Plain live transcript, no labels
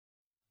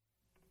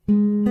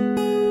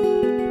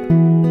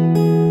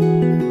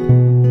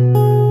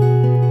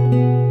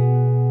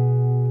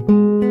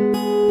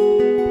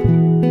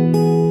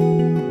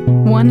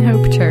One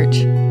Hope Church.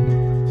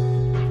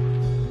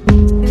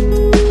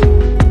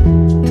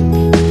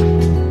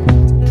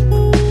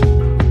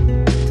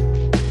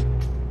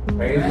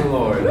 Praise the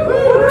Lord.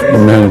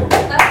 Amen.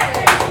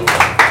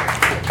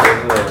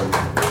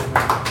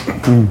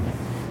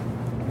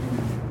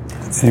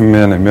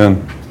 Amen,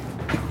 amen.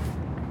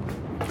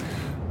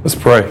 Let's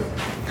pray.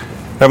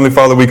 Heavenly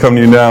Father, we come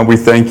to you now. We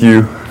thank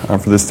you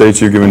for this day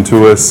you've given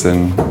to us,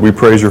 and we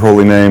praise your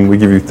holy name. We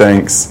give you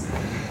thanks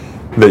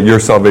that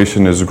your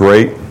salvation is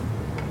great.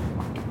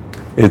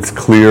 It's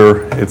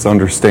clear. It's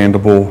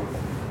understandable.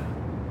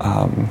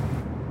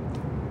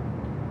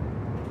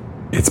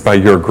 It's by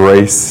your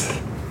grace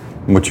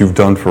and what you've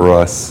done for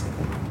us.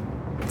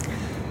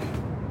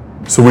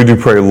 So we do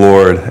pray,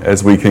 Lord,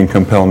 as we can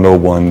compel no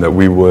one, that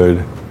we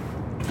would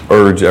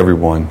urge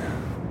everyone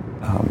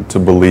to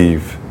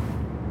believe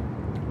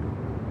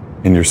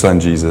in your Son,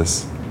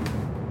 Jesus.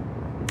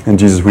 And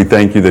Jesus, we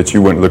thank you that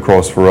you went to the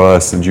cross for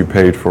us and you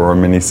paid for our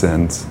many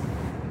sins.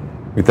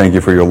 We thank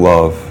you for your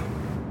love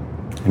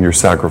and your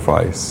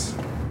sacrifice.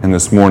 And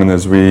this morning,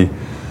 as we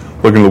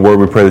look into the Word,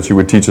 we pray that you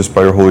would teach us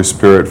by your Holy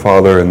Spirit,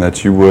 Father, and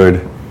that you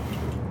would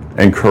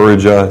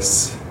encourage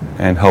us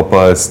and help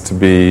us to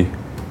be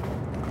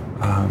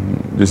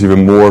just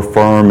even more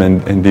firm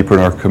and deeper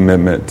in our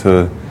commitment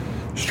to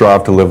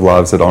strive to live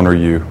lives that honor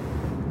you.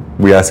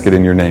 We ask it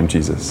in your name,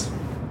 Jesus.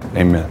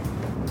 Amen.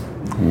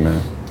 Amen.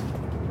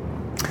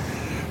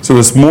 So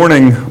this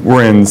morning,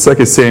 we're in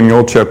 2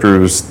 Samuel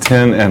chapters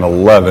 10 and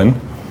 11.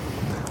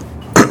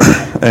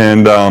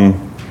 And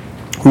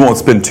we won't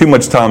spend too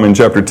much time in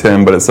chapter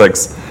 10, but it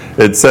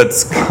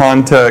sets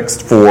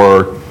context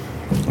for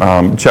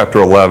chapter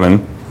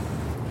 11.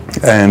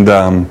 And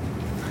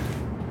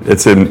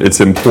it's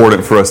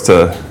important for us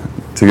to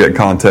get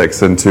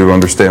context and to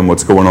understand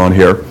what's going on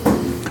here.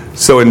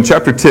 So in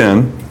chapter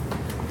 10,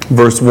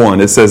 verse 1,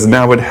 it says,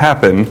 "Now it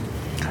happened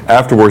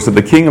afterwards that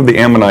the king of the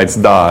Ammonites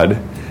died,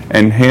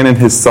 and Hanun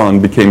his son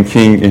became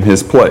king in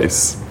his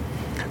place.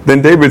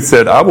 Then David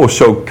said, I will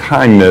show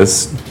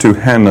kindness to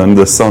Hanun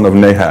the son of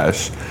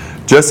Nahash,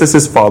 just as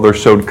his father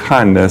showed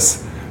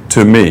kindness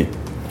to me.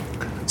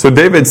 So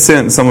David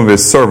sent some of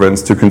his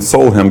servants to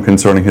console him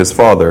concerning his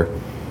father.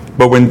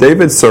 But when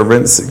David's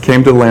servants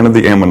came to the land of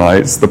the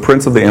Ammonites, the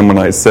prince of the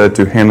Ammonites said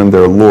to Hanun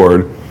their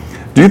lord,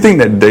 Do you think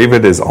that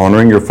David is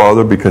honoring your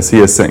father because he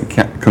has sent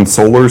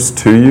consolers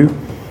to you?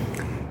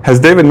 Has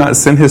David not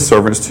sent his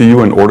servants to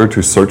you in order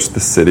to search the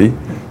city,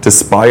 to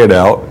spy it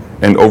out,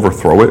 and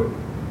overthrow it?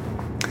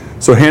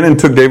 So Hanun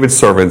took David's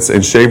servants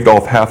and shaved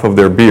off half of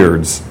their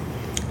beards,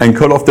 and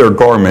cut off their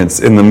garments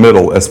in the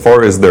middle as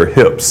far as their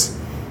hips,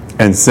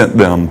 and sent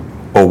them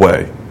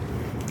away.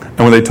 And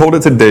when they told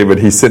it to David,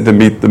 he sent to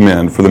meet the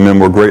men, for the men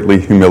were greatly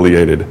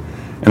humiliated.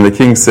 And the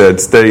king said,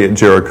 Stay at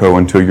Jericho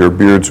until your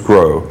beards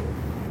grow,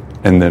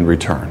 and then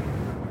return."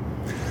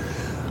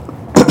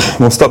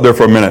 We'll stop there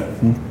for a minute.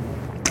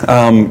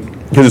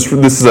 Because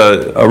this is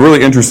a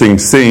really interesting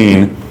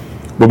scene.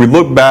 When we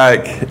look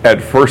back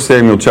at 1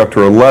 Samuel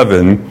chapter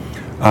 11,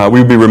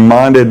 we'd be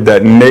reminded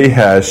that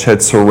Nahash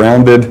had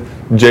surrounded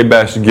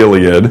Jabesh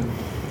Gilead,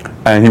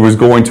 and he was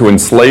going to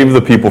enslave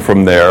the people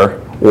from there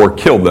or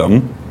kill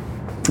them.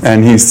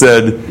 And he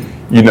said,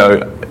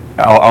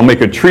 I'll make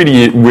a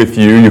treaty with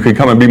you. You can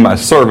come and be my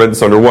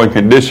servants under one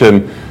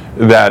condition,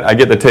 that I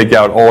get to take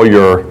out all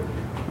your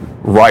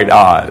right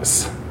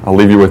eyes. I'll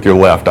leave you with your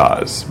left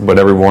eyes, but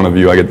every one of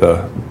you, I get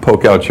to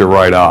poke out your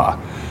right eye.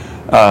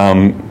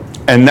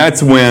 And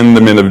that's when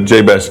the men of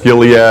Jabesh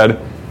Gilead,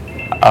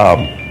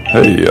 I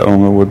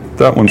don't know what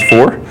that one's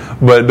for,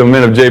 but the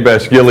men of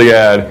Jabesh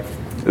Gilead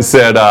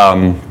said,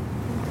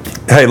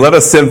 hey, let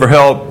us send for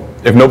help.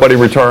 If nobody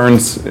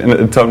returns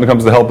and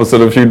comes to help us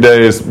in a few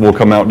days, we'll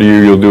come out to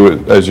you. You'll do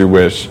it as you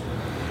wish,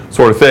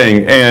 sort of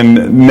thing.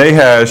 And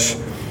Nahash,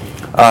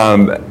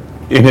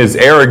 in his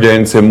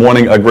arrogance and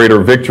wanting a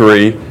greater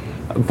victory,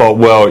 thought,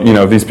 well,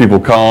 if these people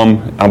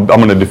come, I'm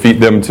going to defeat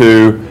them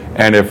too.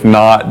 And if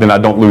not, then I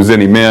don't lose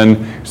any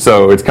men.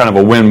 So it's kind of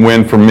a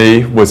win-win for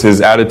me, was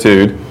his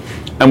attitude.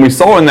 And we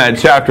saw in that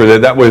chapter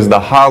that was the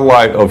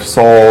highlight of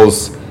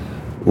Saul's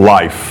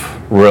life,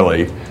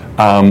 really.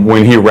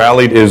 When he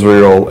rallied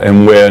Israel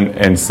and went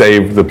and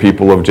saved the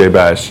people of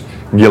Jabesh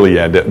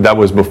Gilead. That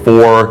was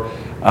before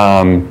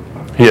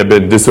he had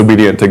been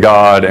disobedient to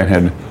God and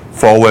had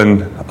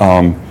fallen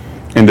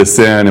into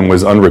sin and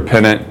was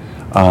unrepentant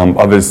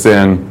of his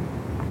sin.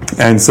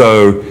 And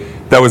so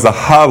that was the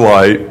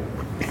highlight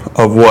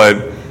of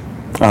what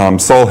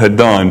Saul had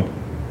done.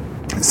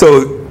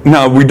 So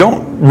now we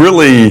don't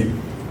really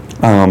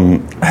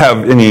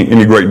have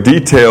any great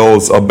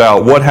details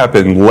about what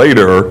happened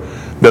later,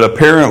 that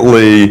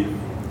apparently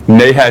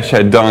Nahash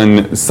had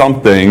done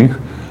something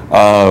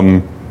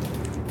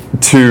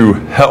to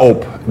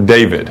help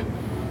David,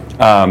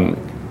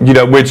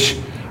 which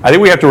I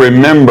think we have to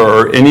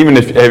remember. And even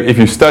if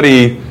you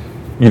study,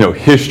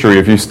 history,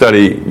 if you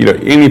study,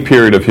 any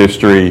period of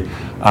history,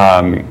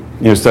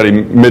 study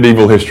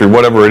medieval history,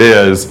 whatever it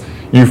is,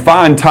 you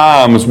find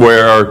times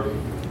where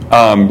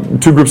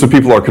two groups of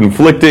people are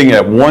conflicting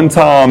at one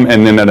time,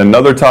 and then at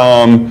another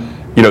time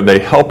they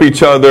help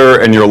each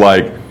other, and you're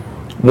like,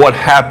 what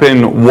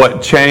happened?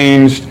 What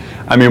changed?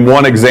 I mean,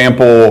 one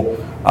example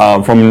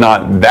from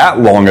not that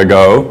long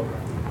ago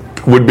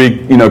would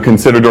be,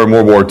 considered during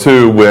World War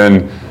II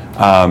when,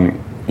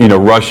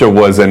 Russia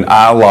was an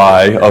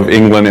ally of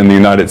England and the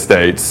United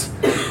States.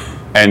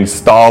 And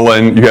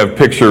Stalin, you have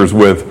pictures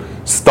with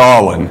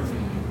Stalin,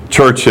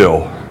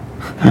 Churchill,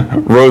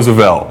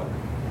 Roosevelt,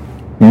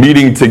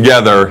 meeting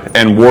together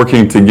and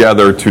working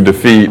together to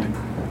defeat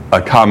a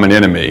common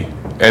enemy.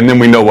 And then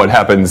we know what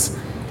happens,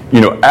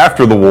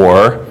 after the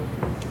war.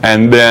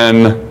 And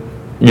then,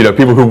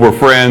 people who were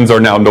friends are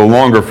now no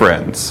longer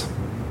friends.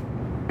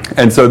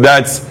 And so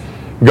that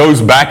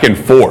goes back and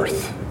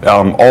forth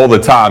all the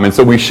time. And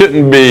so we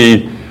shouldn't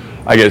be,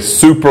 I guess,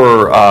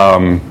 super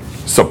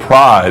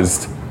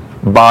surprised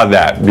by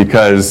that,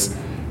 because,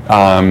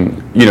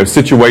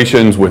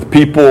 situations with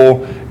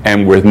people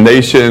and with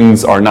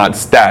nations are not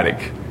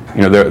static.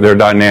 They're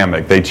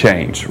dynamic. They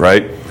change,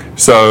 right?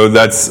 So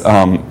that's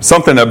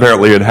something that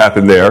apparently had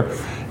happened there,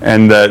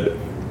 and that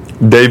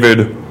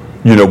David,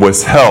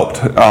 was helped.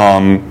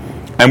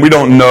 And we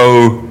don't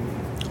know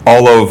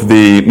all of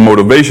the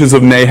motivations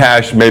of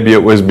Nahash. Maybe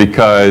it was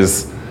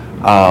because,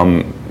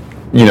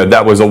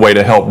 that was a way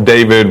to help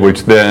David,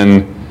 which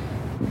then,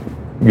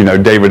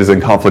 David is in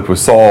conflict with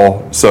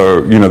Saul.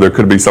 So, there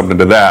could be something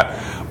to that.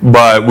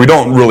 But we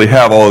don't really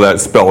have all of that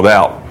spelled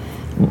out.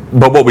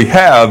 But what we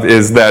have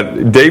is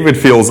that David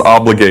feels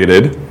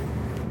obligated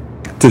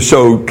to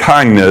show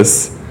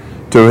kindness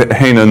to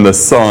Hanun, the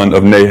son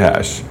of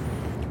Nahash,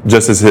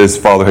 just as his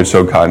father had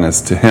shown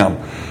kindness to him.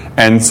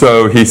 And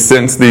so he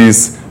sends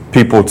these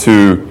people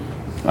to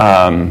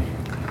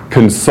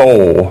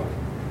console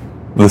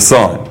the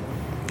son.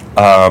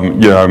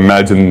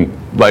 Imagine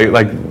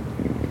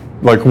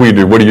like we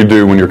do. What do you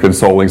do when you're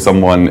consoling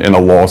someone in a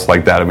loss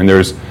like that? I mean,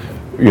 there's,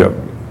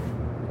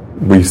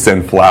 we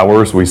send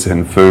flowers, we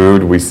send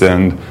food, we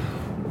send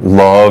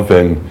love,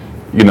 and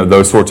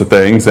those sorts of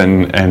things,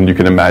 and you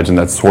can imagine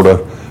that sort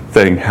of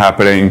thing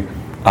happening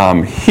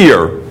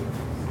here.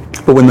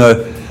 But when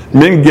the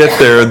men get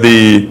there,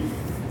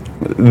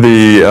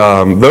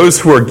 those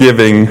who are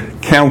giving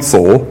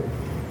counsel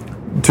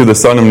to the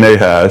son of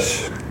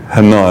Nahash,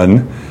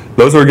 Hanun,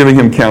 those who are giving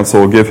him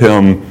counsel give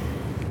him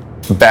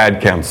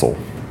bad counsel,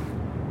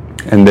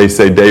 and they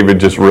say David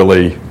just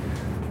really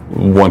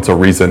wants a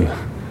reason.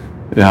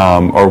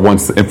 Or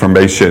wants the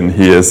information.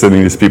 He is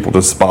sending these people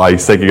to spy.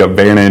 He's taking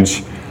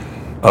advantage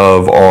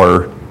of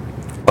our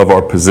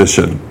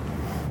position.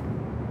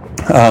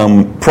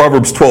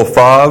 Proverbs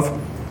 12:5,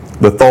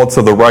 the thoughts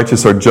of the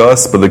righteous are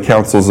just, but the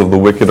counsels of the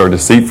wicked are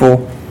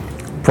deceitful.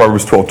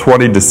 Proverbs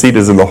 12:20, deceit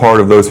is in the heart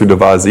of those who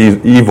devise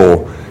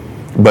evil,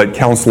 but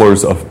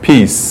counselors of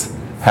peace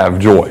have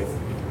joy.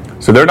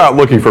 So they're not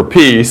looking for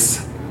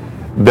peace.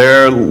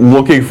 They're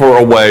looking for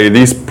a way.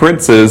 These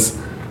princes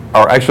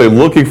are actually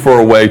looking for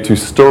a way to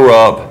stir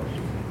up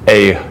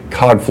a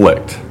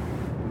conflict.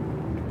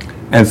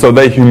 And so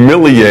they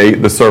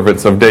humiliate the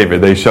servants of David.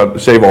 They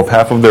shave off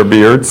half of their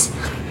beards,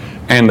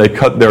 and they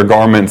cut their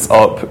garments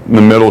up in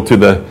the middle to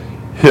the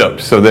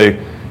hips. So they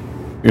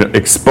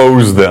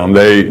expose them.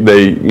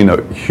 They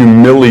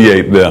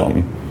humiliate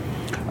them.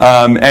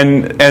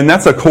 And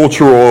that's a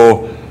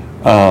cultural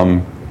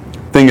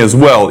thing as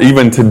well.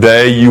 Even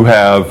today you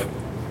have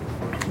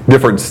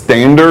different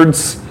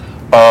standards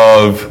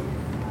of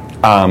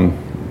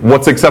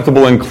what's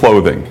acceptable in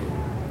clothing,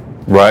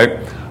 right?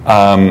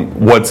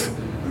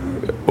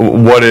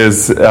 What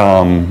is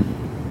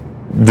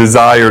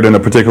desired in a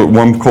particular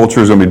one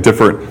culture is going to be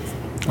different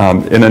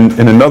in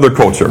another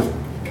culture.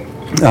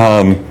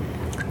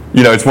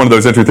 It's one of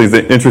those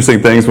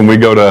interesting things when we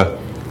go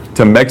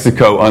to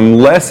Mexico,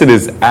 unless it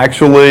is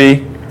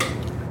actually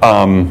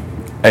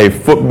a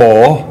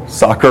football,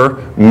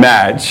 soccer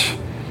match,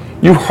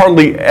 you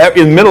hardly,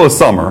 in the middle of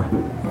summer,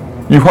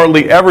 you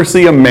hardly ever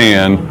see a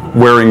man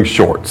wearing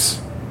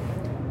shorts.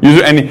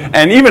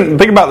 And even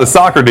think about the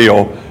soccer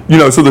deal,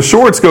 so the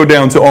shorts go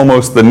down to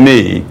almost the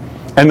knee,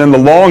 and then the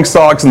long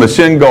socks and the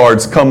shin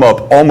guards come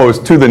up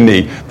almost to the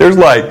knee. There's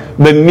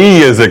the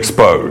knee is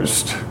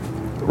exposed,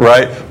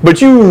 right?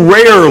 But you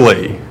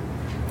rarely,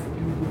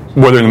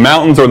 whether in the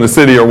mountains or in the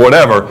city or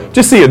whatever,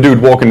 just see a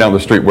dude walking down the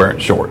street wearing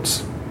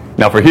shorts.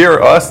 Now for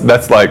us,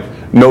 that's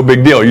no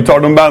big deal. You talk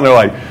to them about it, and they're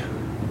like,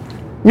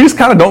 we just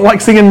kind of don't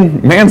like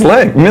seeing men's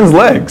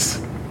legs.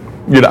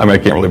 I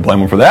can't really blame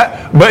them for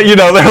that. But, they're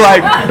don't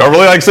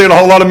really like seeing a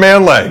whole lot of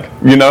man leg.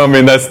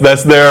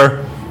 That's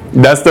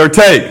their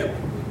take.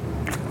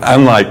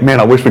 I'm like, man,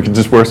 I wish we could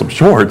just wear some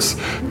shorts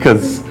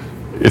because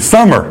it's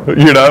summer. We're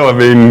up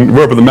in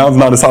the mountains,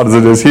 not as hot as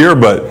it is here,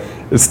 but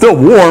it's still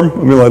warm.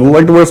 I'd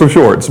like to wear some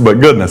shorts, but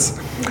goodness.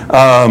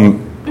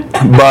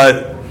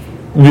 But,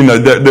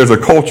 there's a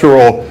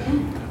cultural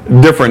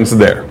difference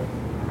there.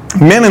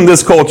 Men in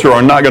this culture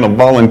are not going to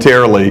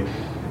voluntarily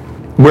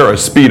wear a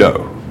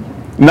Speedo.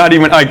 Not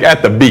even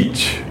at the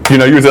beach.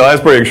 Usually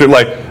that's pretty extreme.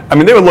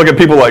 They would look at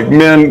people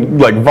men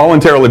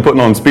voluntarily putting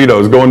on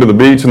Speedos, going to the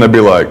beach, and they'd be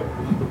like,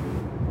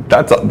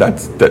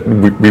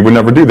 we would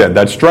never do that.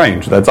 That's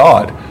strange. That's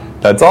odd.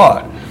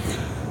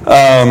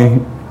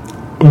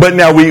 But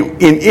now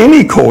in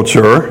any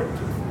culture,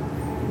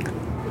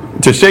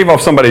 to shave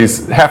off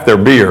somebody's half their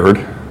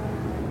beard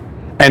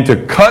and to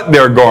cut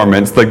their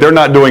garments, like they're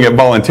not doing it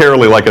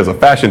voluntarily like as a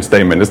fashion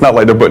statement. It's not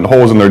like they're putting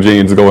holes in their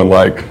jeans going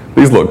like,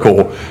 these look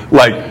cool.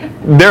 Like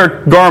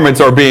their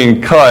garments are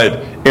being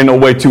cut in a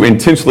way to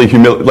intentionally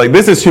humiliate. Like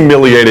this is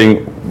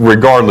humiliating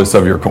regardless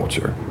of your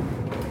culture.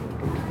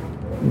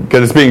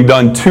 Because it's being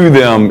done to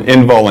them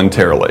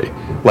involuntarily.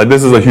 Like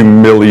this is a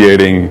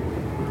humiliating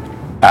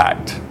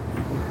act.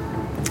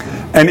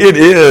 And it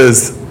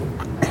is,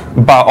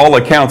 by all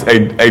accounts,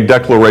 a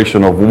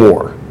declaration of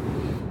war.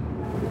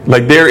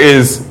 Like there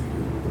is,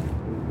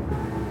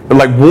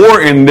 like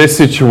war in this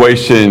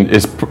situation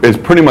is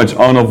pretty much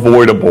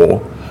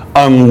unavoidable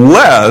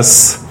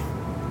unless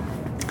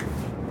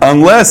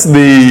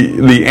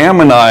the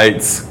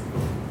Ammonites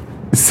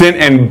sent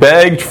and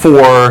begged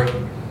for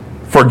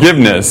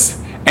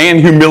forgiveness and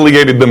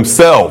humiliated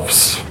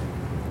themselves.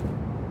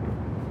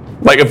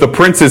 Like if the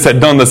princes had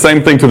done the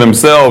same thing to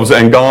themselves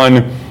and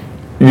gone,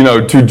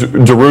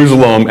 to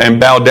Jerusalem and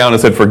bowed down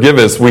and said, "Forgive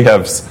us, we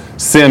have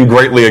sinned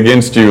greatly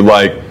against you.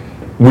 Like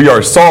we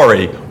are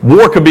sorry."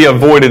 War could be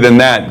avoided in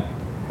that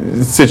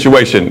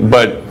situation,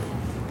 but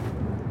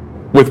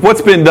with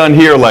what's been done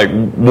here, like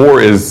war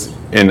is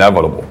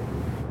inevitable.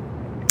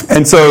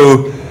 And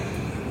so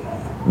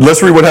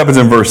let's read what happens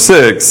in verse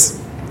 6.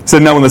 It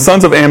said, "Now when the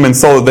sons of Ammon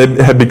saw that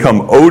they had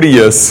become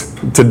odious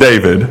to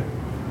David,"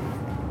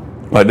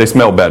 like they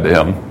smelled bad to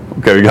him.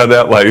 Okay, we got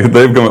that? Like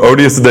they've become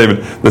odious to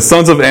David. "The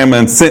sons of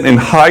Ammon sent and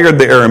hired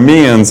the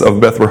Arameans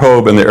of Beth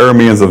Rehob and the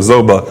Arameans of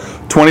Zobah,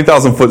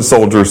 20,000 foot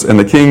soldiers, and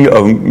the king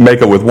of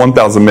Maacah with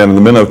 1,000 men, and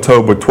the men of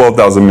Tob with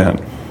 12,000 men.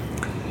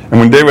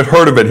 And when David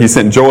heard of it, he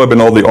sent Joab and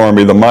all the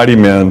army, the mighty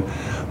men.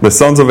 The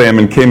sons of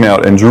Ammon came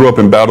out and drew up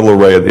in battle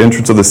array at the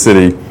entrance of the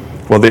city,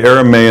 while the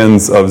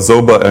Arameans of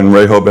Zobah and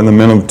Rehob and the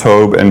men of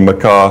Tob and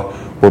Maacah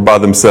were by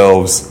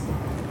themselves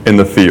in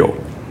the field."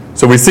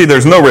 So we see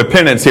there's no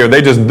repentance here.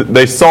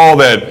 They saw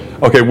that,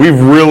 okay,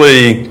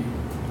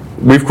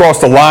 we've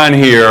crossed a line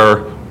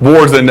here.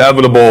 War's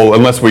inevitable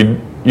unless we,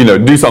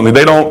 do something.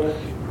 They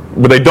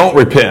don't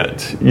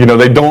repent.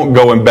 They don't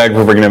go and beg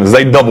for forgiveness.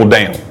 They double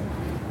down.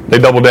 They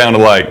double down to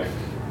like,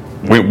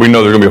 we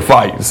know there's going to be a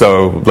fight,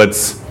 so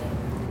let's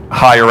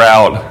hire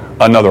out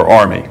another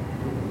army.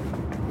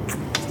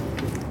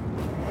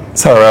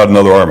 Let's hire out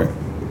another army.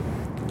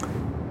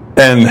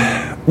 And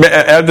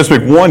I'll just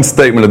make one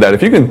statement of that.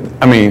 If you can,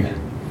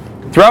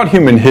 throughout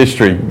human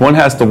history, one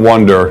has to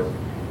wonder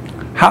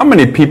how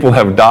many people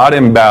have died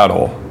in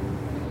battle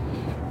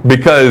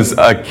because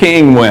a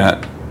king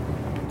went,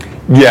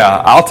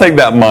 "Yeah, I'll take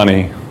that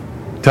money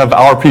to have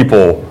our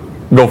people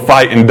go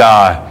fight and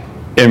die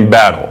in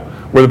battle."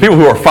 Where the people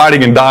who are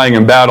fighting and dying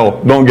in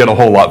battle don't get a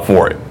whole lot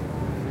for it.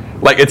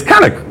 Like, it's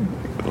kind of,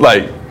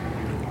 like,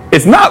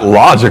 it's not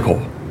logical.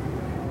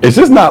 It's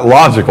just not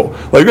logical.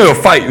 Like, you're going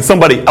to fight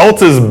somebody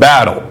else's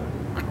battle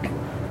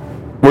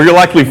where you're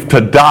likely to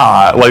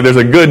die. Like, there's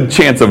a good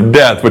chance of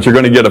death, but you're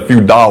going to get a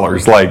few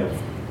dollars. Like,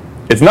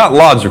 it's not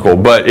logical,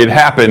 but it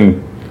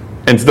happened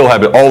and still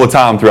happens all the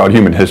time throughout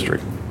human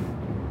history.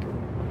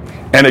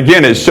 And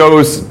again,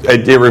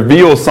 it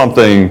reveals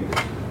something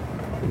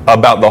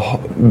about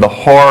the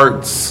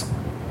hearts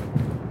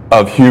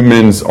of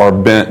humans are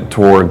bent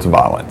towards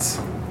violence.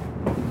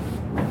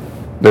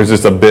 There's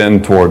just a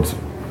bend towards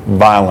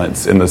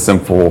violence in the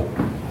sinful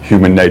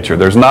human nature.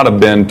 There's not a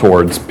bend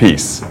towards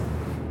peace.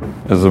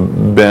 There's a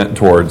bent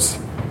towards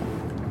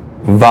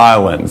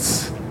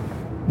violence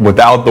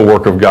without the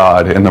work of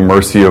God and the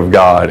mercy of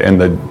God and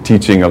the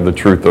teaching of the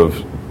truth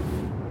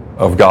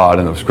of God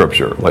and of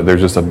Scripture. Like,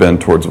 there's just a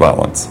bend towards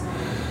violence.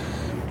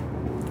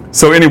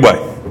 So anyway,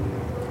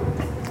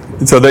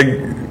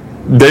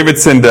 David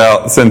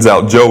sends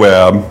out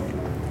Joab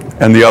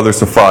and the others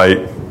to fight.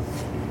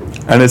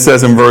 And it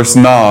says in verse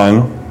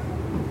 9,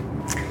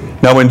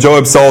 "Now when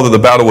Joab saw that the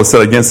battle was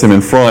set against him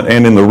in front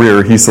and in the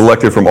rear, he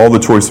selected from all the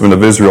choice men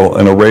of Israel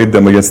and arrayed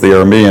them against the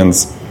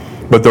Arameans.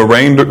 But the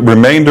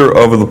remainder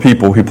of the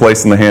people he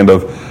placed in the hand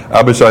of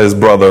Abishai his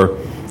brother,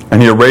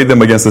 and he arrayed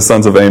them against the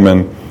sons of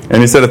Ammon.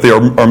 And he said, if the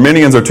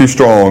Arameans are too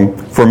strong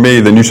for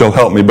me, then you shall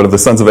help me. But if the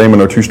sons of Ammon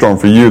are too strong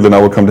for you, then I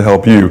will come to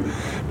help you.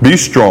 Be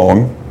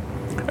strong,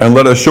 and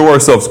let us show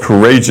ourselves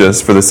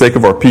courageous for the sake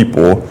of our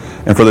people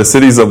and for the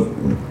cities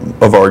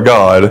of our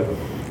God.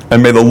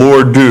 And may the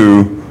Lord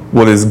do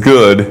what is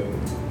good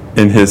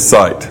in his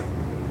sight."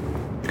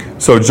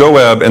 So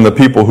Joab and the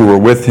people who were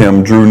with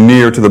him drew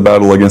near to the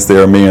battle against the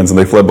Arameans, and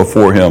they fled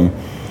before him.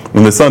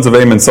 When the sons of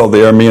Ammon saw the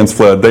Arameans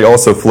fled, they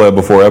also fled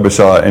before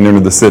Abishai and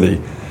entered the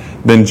city.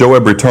 Then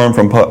Joab returned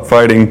from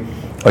fighting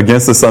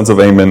against the sons of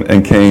Ammon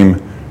and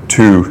came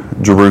to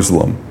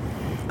Jerusalem.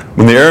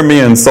 When the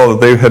Arameans saw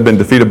that they had been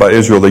defeated by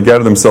Israel, they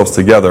gathered themselves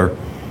together,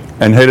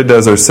 and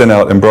Hadadezer sent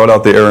out and brought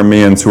out the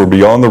Arameans who were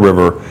beyond the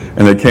river,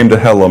 and they came to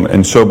Helam,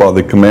 and Shobal,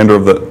 the commander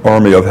of the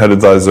army of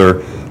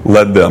Hadadezer,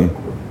 led them.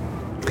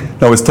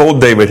 Now it was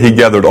told David, he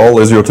gathered all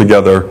Israel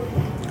together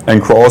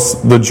and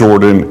crossed the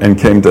Jordan and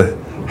came to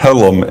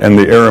Helam, and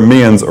the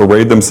Arameans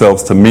arrayed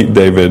themselves to meet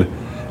David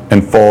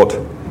and fought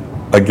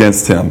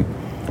against him.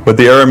 But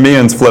the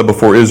Arameans fled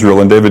before Israel,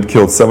 and David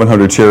killed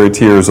 700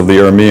 charioteers of the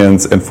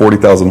Arameans and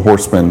 40,000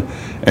 horsemen,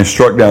 and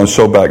struck down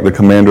Shobach, the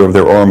commander of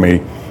their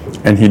army,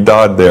 and he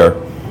died there.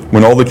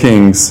 When all the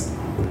kings,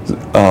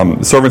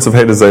 servants of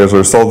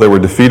Hadadezer, saw they were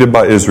defeated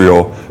by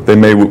Israel, they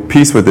made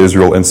peace with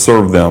Israel and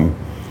served them.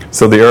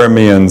 So the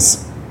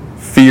Arameans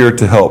feared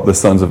to help the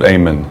sons of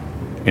Ammon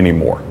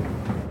anymore.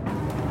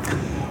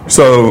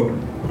 So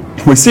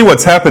we see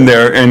what's happened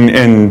there,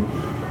 and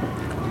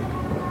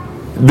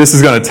this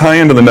is going to tie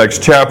into the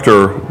next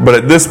chapter, but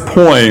at this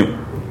point,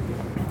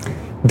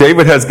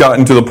 David has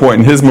gotten to the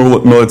point in his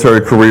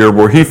military career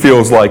where he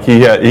feels like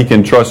he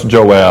can trust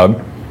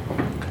Joab,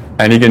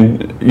 and he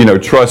can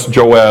trust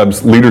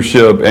Joab's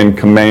leadership and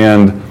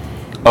command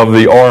of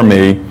the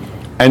army,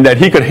 and that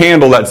he could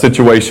handle that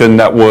situation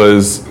that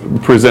was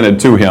presented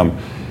to him.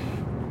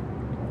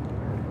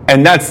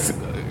 And that's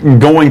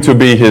going to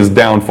be his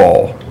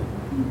downfall,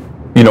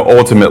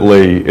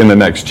 ultimately in the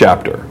next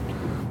chapter.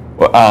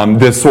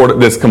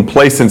 This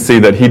complacency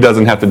that he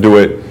doesn't have to do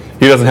it.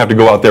 He doesn't have to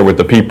go out there with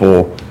the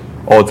people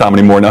all the time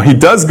anymore. Now he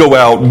does go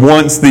out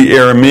once the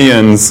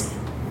Arameans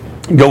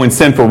go and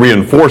send for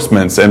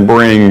reinforcements and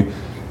bring,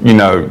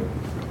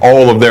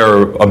 all of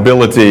their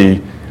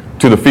ability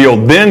to the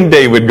field. Then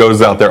David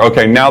goes out there.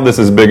 Okay, now this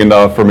is big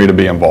enough for me to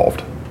be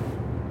involved.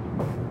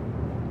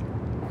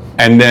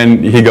 And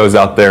then he goes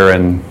out there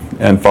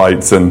and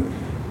fights, and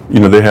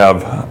they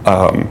have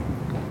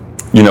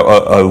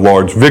a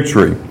large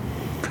victory.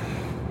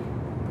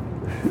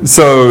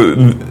 So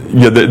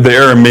the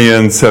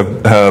Arameans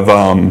have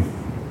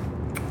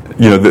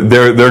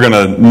they're going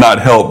to not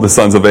help the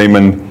sons of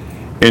Ammon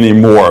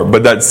anymore.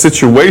 But that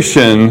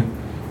situation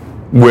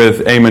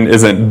with Ammon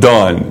isn't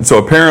done. So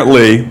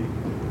apparently,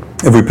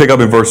 if we pick up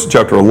in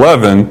chapter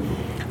 11,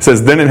 it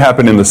says, "Then it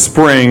happened in the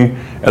spring,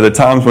 at the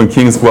times when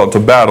kings go out to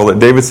battle, that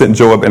David sent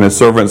Joab and his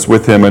servants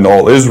with him and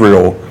all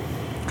Israel,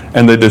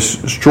 and they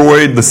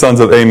destroyed the sons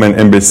of Ammon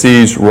and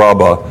besieged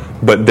Rabbah,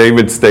 but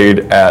David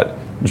stayed at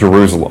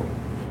Jerusalem."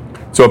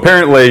 So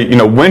apparently,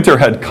 winter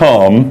had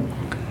come,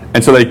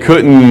 and so they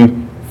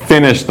couldn't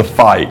finish the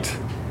fight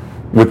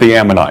with the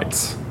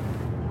Ammonites.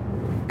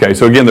 Okay,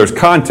 so again, there's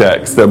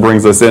context that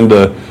brings us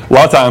into, a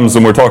lot of times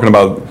when we're talking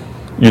about,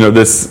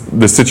 this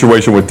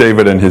situation with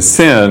David and his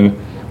sin,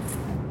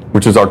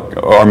 which is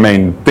our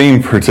main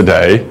theme for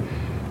today,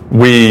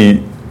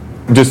 we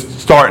just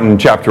start in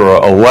chapter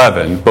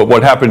 11, but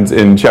what happens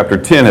in chapter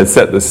 10 has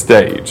set the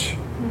stage.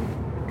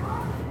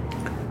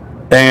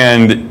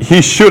 And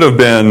he should have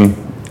been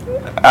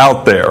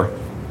out there,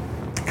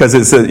 because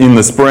it says in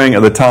the spring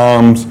at the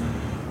times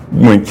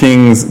when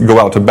kings go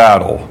out to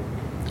battle,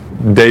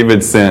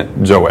 David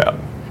sent Joab.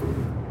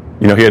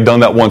 He had done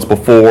that once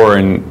before,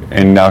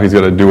 and now he's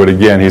going to do it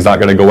again. He's not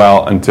going to go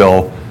out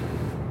until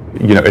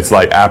it's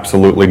like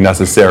absolutely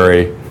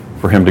necessary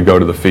for him to go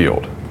to the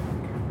field.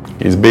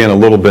 He's being a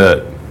little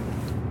bit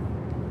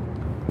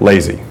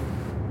lazy.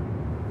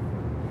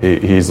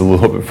 He's a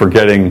little bit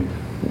forgetting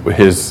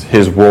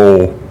his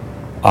role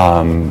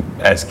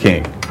as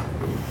king.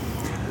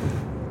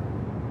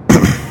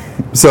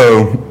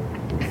 So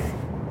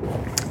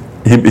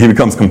he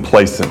becomes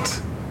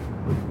complacent.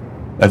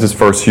 That's his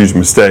first huge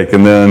mistake.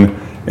 And then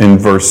in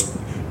verse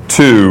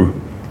 2,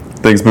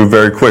 things move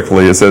very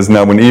quickly. It says,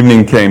 "Now when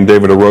evening came,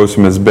 David arose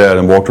from his bed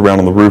and walked around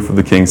on the roof of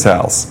the king's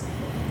house.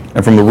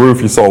 And from the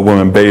roof he saw a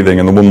woman bathing,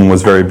 and the woman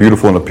was very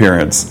beautiful in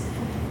appearance.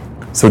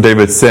 So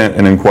David sent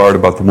and inquired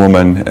about the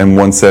woman, and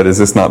one said, 'Is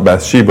this not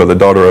Bathsheba, the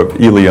daughter of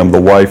Eliam,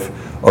 the wife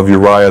of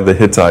Uriah the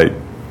Hittite?'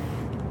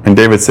 And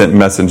David sent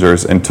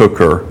messengers and took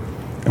her.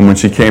 And when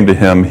she came to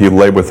him, he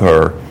lay with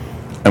her.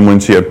 And when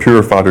she had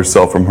purified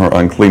herself from her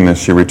uncleanness,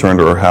 she returned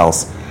to her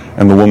house.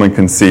 And the woman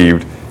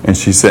conceived, and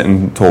she sent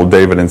and told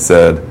David and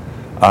said,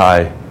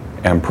 'I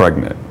am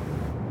pregnant.'"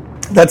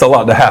 That's a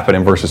lot to happen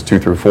in verses 2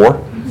 through 4.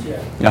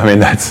 I mean,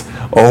 that's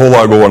a whole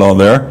lot going on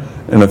there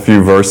in a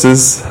few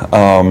verses.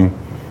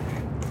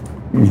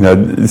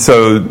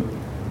 So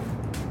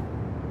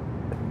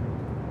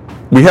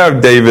we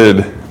have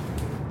David.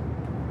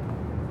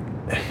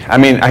 I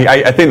mean,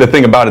 I think the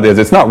thing about it is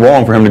it's not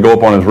wrong for him to go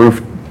up on his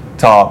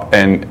rooftop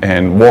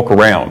and walk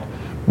around.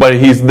 But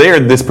he's there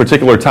this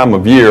particular time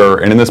of year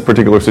and in this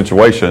particular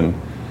situation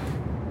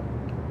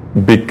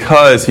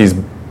because he's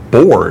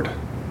bored.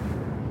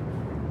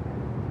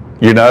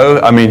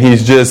 I mean,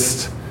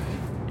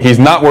 he's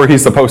not where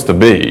he's supposed to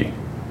be.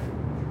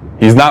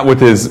 He's not with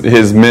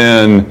his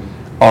men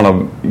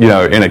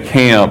in a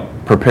camp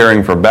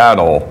preparing for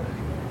battle.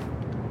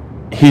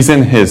 He's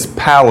in his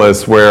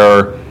palace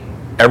where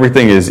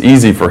everything is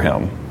easy for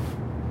him.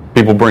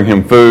 People bring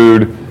him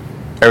food,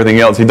 everything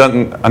else. He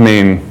doesn't,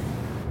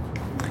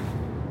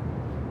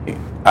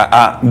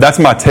 that's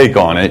my take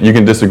on it. You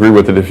can disagree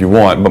with it if you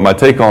want, but my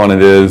take on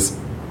it is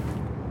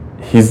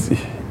he's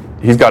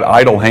got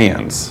idle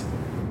hands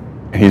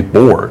and he's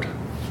bored.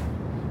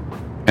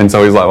 And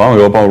so he's like, well, I'm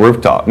going to go up on the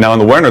rooftop. Now in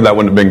the winter that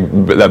wouldn't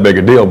have been that big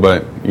a deal,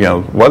 but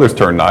weather's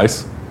turned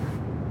nice.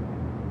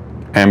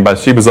 And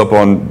Bathsheba's up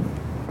on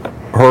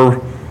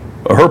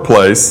her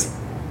place,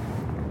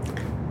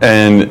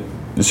 and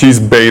she's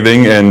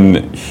bathing,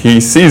 and he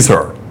sees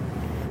her.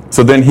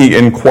 So then he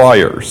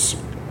inquires.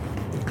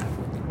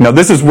 Now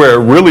this is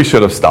where it really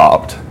should have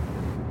stopped,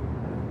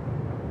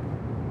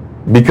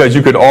 because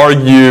you could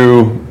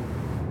argue,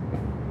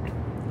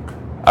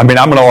 I'm going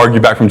to argue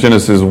back from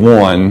Genesis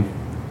 1,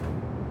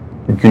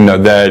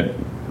 that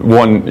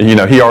one,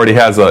 he already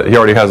has a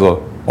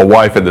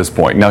wife at this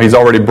point. Now he's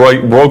already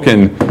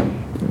broken,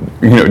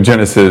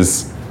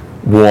 Genesis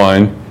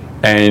 1,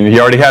 and he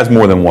already has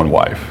more than one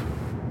wife.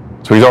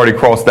 So he's already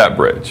crossed that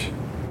bridge.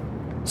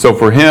 So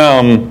for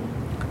him,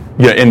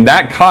 in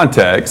that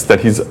context,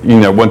 that he's,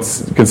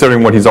 once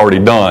considering what he's already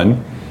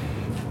done,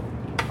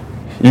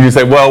 you can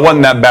say, well, it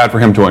wasn't that bad for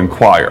him to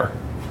inquire.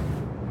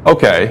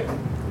 Okay.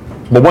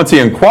 But once he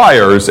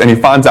inquires and he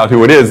finds out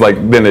who it is,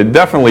 then it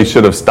definitely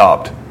should have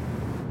stopped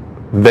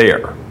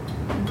there.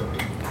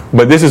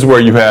 But this is where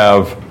you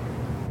have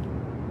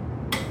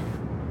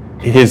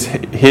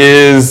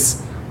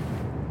his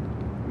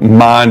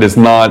mind is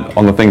not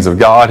on the things of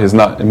God. His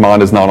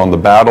mind is not on the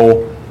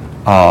battle.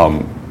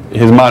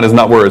 His mind is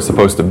not where it's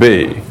supposed to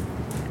be.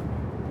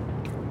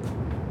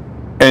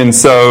 And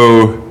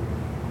so,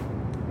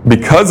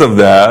 because of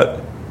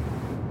that,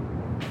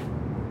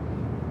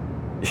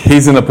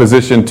 he's in a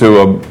position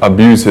to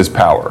abuse his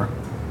power,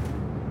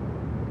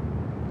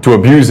 to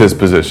abuse his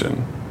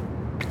position.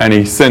 And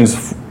he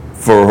sins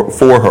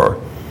for her.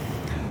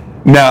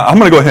 Now, I'm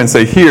going to go ahead and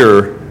say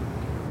here,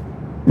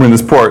 in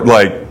this part,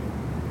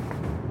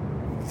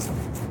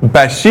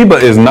 Bathsheba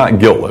is not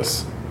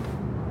guiltless.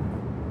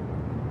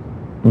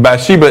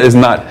 Bathsheba is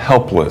not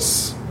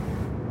helpless.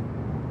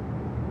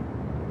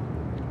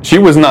 She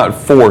was not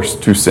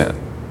forced to sin.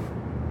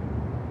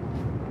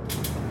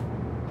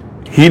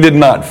 He did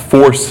not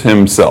force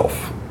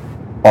himself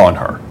on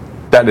her.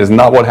 That is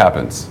not what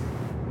happens.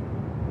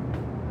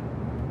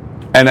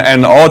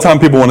 And all the time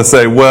people want to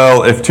say,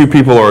 well, if two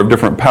people are of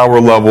different power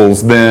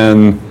levels,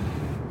 then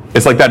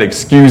it's like that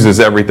excuses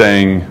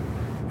everything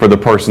for the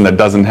person that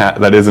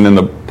that isn't in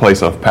the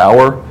place of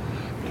power.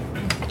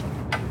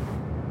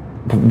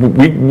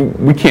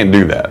 We can't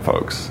do that,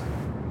 folks.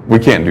 We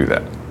can't do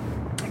that.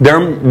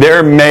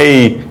 There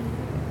may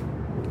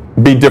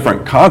be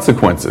different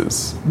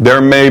consequences.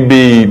 There may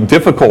be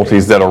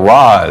difficulties that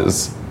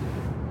arise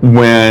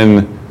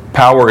when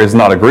power is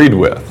not agreed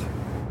with.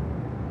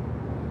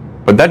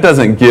 But that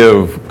doesn't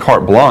give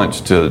carte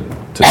blanche to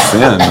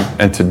sin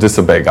and to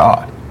disobey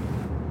God.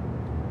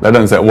 That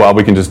doesn't say, well,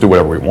 we can just do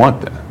whatever we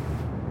want then.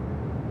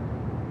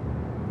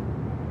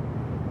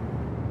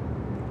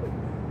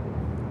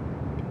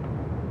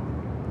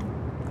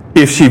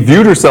 If she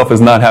viewed herself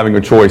as not having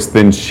a choice,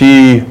 then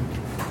she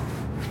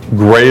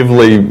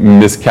gravely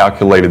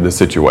miscalculated the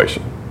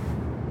situation.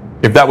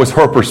 If that was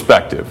her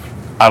perspective,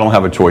 I don't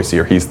have a choice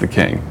here, he's the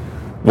king.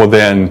 Well,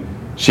 then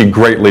she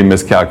greatly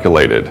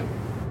miscalculated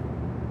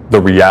the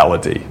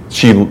reality.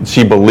 She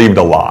believed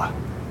a lie.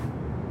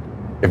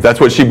 If that's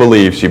what she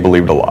believed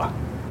a lie.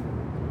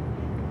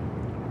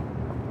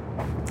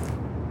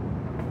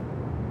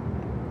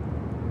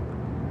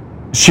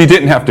 She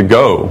didn't have to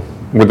go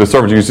with the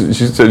servant.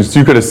 She said,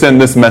 you could have sent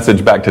this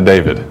message back to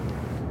David.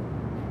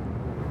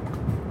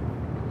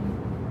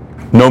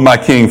 Know my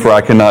king, for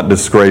I cannot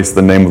disgrace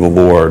the name of the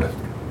Lord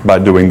by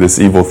doing this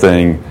evil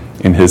thing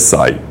in his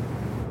sight.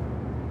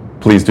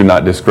 Please do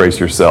not disgrace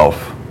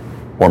yourself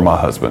or my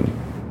husband.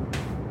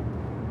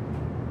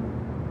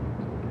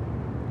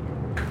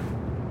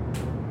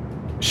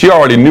 She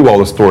already knew all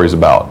the stories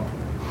about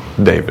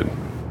David.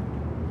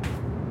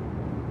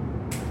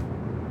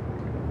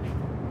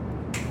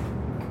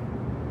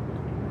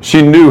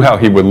 She knew how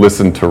he would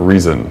listen to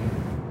reason,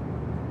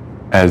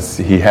 as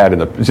he had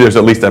there's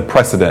at least a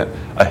precedent,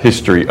 a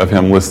history of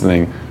him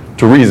listening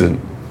to reason.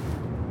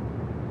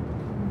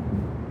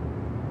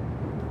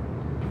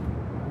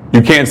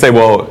 You can't say,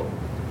 well,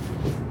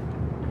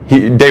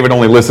 David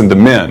only listened to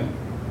men,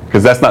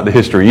 because that's not the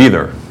history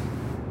either.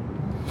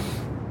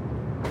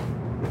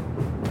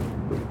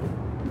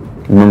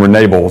 Remember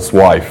Nabal's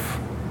wife,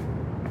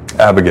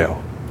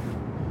 Abigail.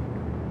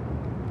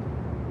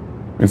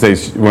 We're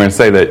going to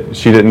say that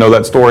she didn't know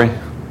that story?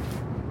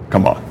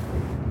 Come on.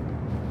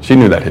 She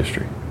knew that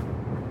history.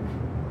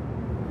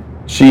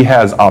 She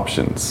has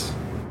options.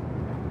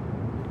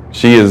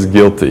 She is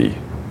guilty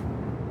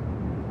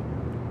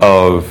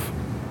of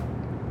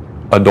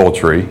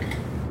adultery.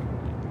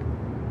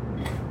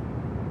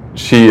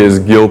 She is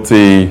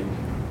guilty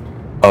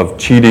of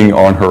cheating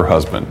on her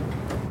husband.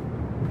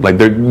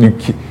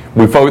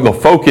 The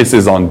focus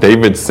is on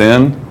David's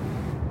sin,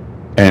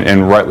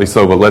 and rightly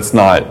so, but let's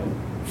not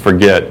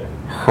forget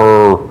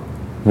her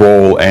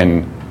role,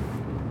 and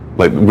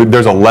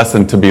there's a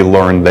lesson to be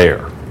learned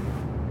there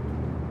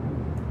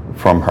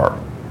from her,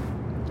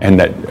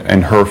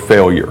 and her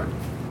failure.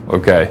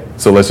 Okay,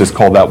 so let's just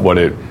call that what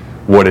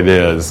it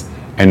is,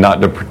 and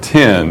not to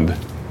pretend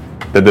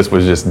that this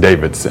was just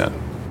David's sin.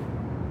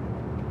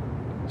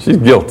 She's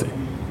guilty,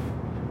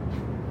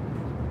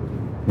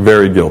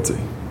 very guilty.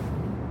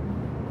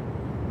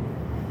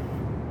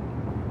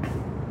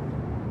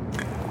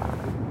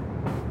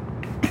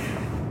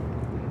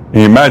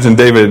 And you imagine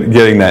David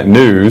getting that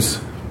news,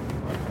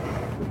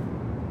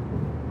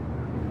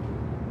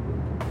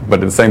 but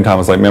at the same time,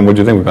 it's like, man, what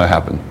do you think was going to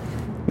happen?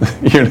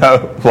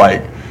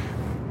 Like,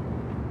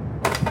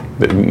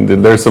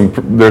 there's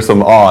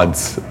some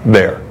odds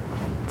there.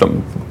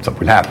 Something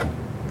would happen.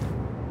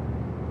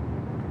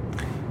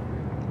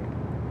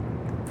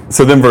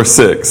 So then verse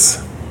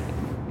 6.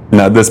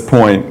 Now at this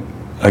point,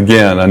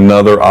 again,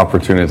 another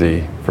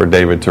opportunity for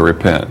David to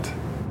repent.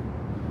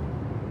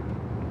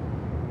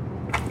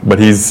 But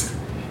he's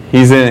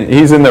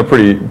in there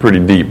pretty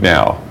deep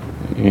now.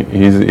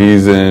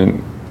 He's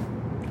in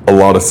a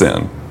lot of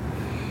sin.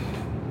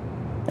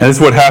 And this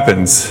is what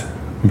happens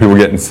when people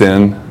get in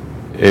sin.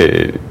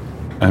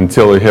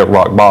 Until they hit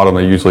rock bottom,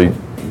 they usually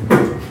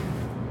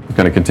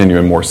going to continue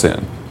in more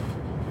sin.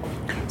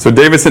 So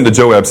David sent to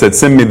Joab, said,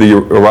 send me the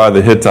Uriah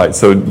the Hittite.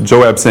 So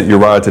Joab sent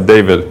Uriah to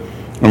David.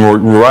 And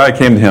when Uriah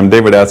came to him,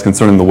 David asked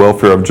concerning the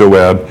welfare of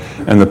Joab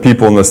and the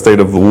people in the state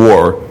of the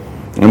war.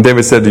 And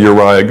David said to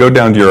Uriah, go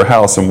down to your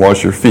house and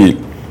wash your feet.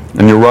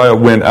 And Uriah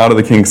went out of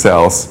the king's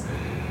house,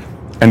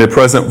 and a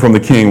present from the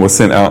king was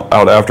sent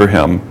out after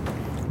him.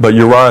 But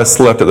Uriah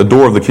slept at the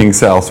door of the king's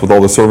house with all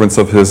the servants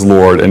of his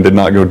lord and did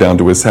not go down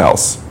to his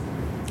house.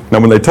 Now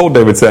when they told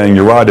David, saying,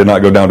 Uriah did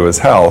not go down to his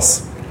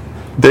house,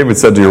 David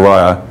said to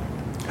Uriah,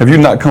 have you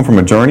not come from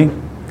a journey?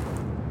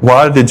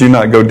 Why did you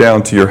not go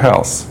down to your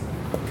house?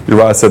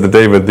 Uriah said to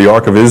David, the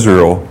ark and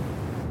Israel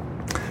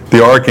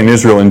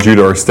and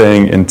Judah are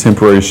staying in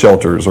temporary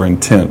shelters or in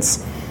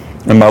tents,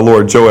 and my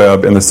lord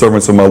Joab and the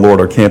servants of my lord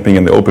are camping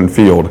in the open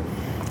field.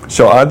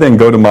 Shall I then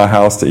go to my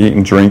house to eat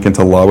and drink and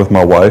to lie with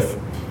my wife?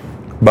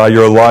 By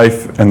your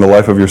life and the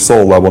life of your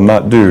soul, I will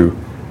not do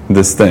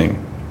this thing.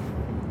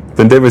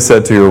 Then David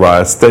said to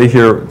Uriah, stay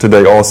here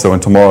today also,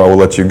 and tomorrow I will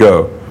let you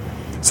go.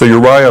 So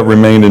Uriah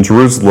remained in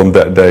Jerusalem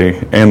that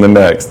day and the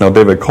next. Now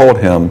David called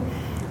him,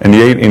 and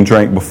he ate and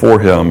drank before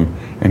him,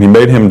 and he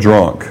made him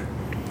drunk.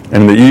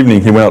 And in the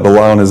evening he went out to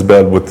lie on his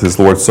bed with his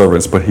Lord's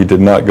servants, but he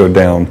did not go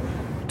down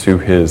to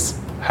his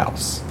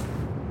house.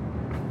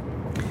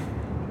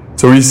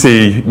 So we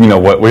see,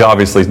 we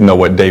obviously know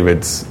what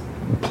David's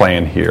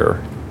plan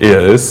here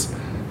is.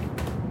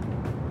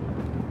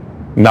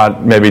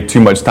 Not maybe too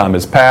much time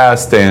has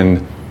passed,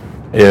 and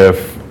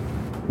if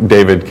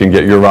David can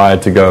get Uriah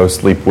to go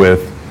sleep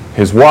with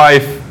his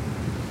wife,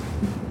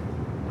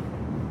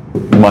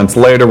 months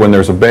later when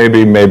there's a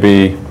baby,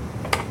 maybe,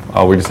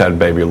 we just had a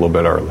baby a little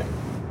bit early.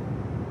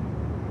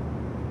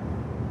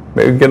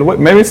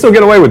 Maybe still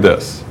get away with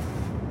this.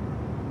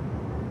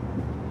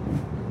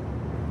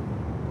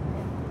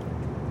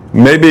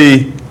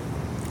 Maybe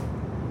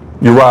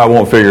Uriah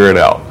won't figure it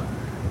out.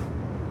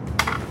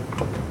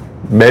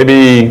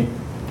 Maybe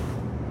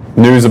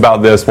news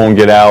about this won't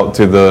get out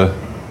to the,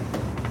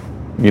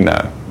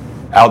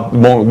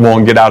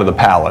 won't get out of the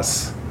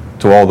palace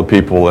to all the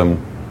people and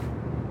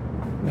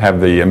have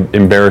the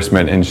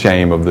embarrassment and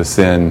shame of the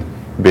sin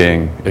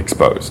being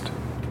exposed.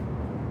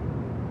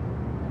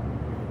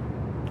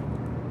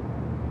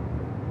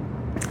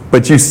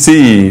 But you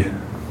see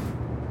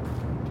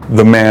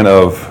the man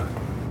of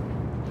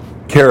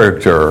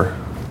character,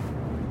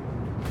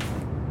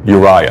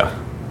 Uriah.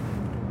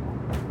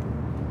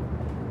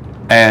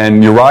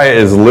 And Uriah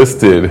is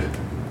listed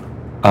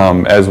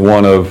as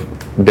one of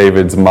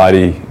David's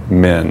mighty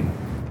men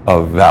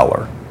of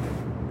valor.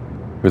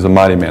 He was a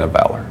mighty man of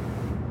valor.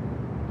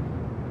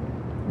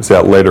 We see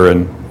that later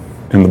in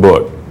the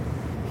book.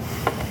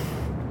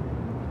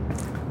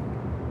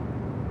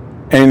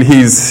 And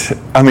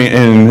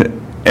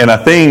and I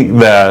think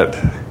that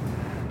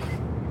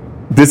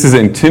this is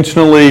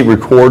intentionally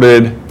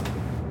recorded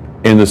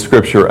in the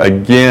scripture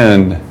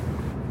again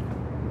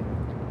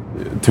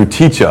to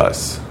teach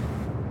us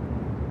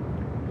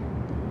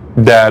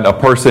that a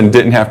person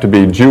didn't have to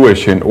be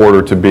Jewish in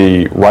order to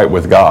be right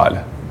with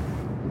God,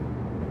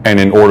 and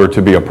in order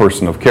to be a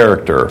person of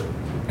character,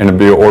 and to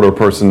be a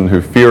person who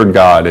feared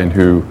God and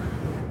who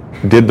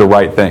did the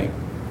right thing.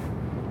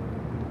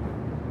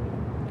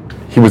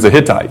 He was a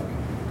Hittite.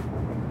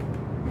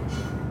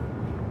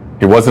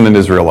 He wasn't an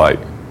Israelite.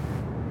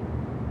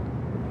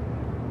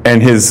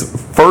 And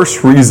his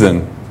first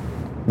reason,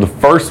 the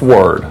first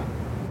word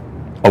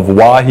of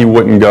why he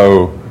wouldn't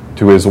go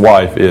to his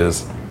wife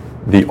is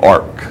the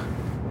ark.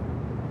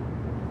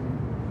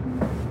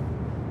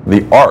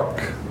 The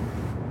ark.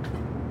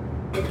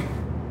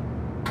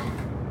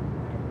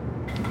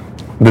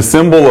 The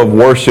symbol of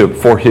worship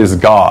for his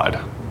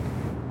God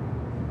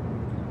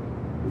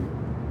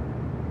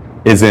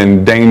is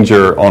in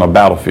danger on a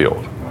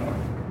battlefield.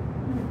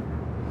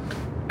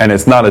 And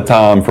it's not a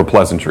time for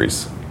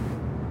pleasantries.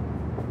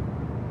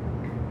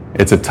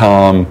 It's a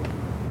time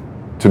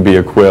to be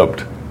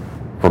equipped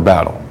for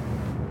battle.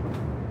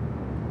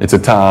 It's a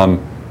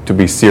time to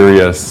be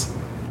serious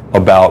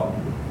about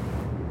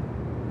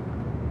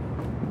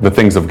the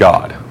things of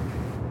God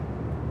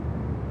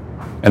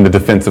and the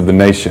defense of the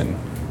nation.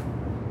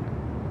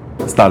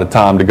 It's not a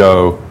time to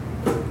go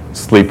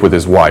sleep with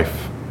his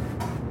wife.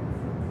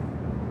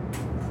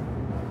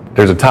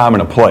 There's a time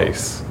and a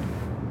place.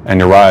 And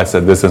Uriah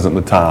said, this isn't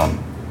the time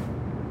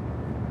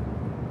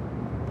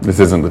This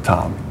isn't the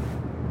time.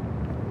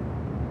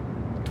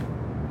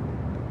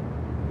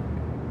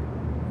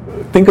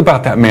 Think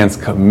about that man's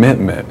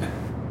commitment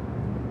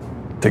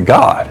to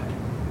God.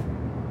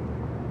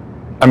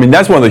 I mean,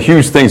 that's one of the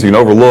huge things you can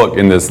overlook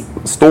in this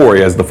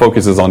story as the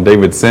focus is on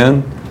David's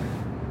sin.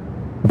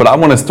 But I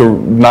want us to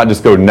not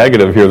just go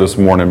negative here this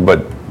morning,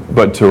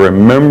 but to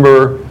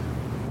remember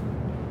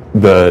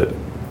the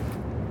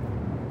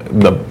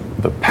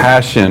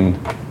passion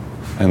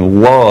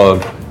and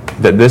love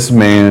that this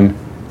man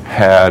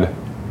had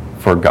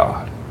for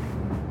God.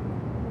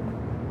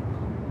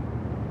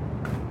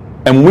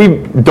 And we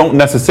don't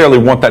necessarily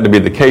want that to be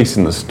the case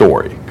in the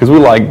story, because we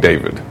like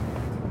David.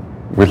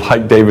 We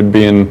like David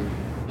being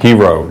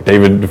hero.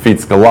 David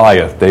defeats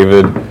Goliath.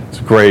 David is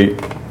a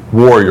great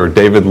warrior.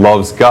 David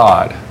loves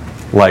God.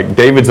 Like,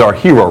 David's our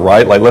hero,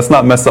 right? Like, let's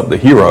not mess up the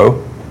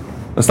hero.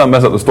 Let's not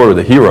mess up the story of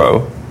the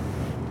hero.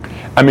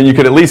 I mean, you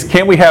could at least,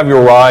 can't we have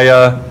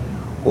Uriah,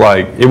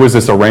 like, it was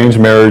this arranged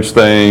marriage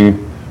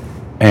thing,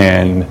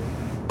 and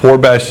poor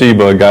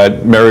Bathsheba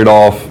got married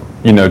off,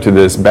 to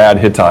this bad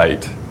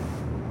Hittite.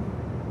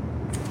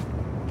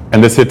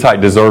 And this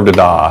Hittite deserved to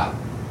die.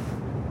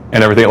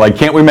 And everything. Like,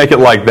 can't we make it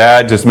like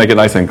that? Just make it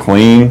nice and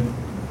clean?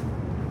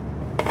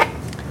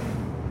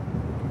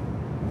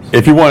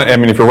 If you want,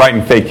 if you're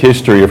writing fake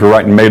history, if you're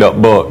writing made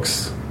up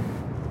books,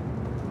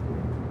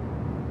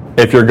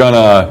 if you're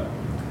gonna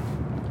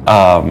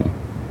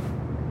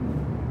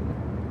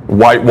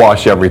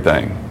whitewash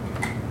everything.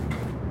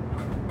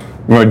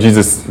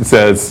 Jesus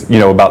says,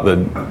 about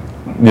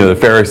the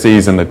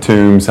Pharisees and the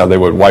tombs, how they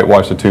would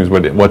whitewash the tombs.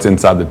 What's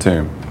inside the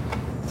tomb?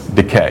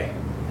 Decay,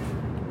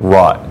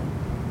 rot,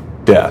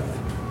 death.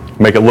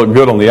 Make it look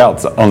good on the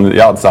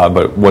outside,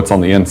 but what's on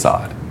the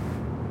inside?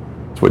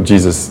 That's what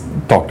Jesus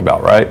talked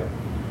about, right?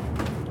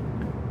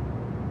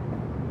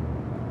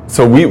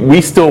 So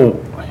we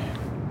still,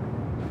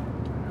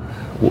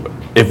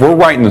 if we're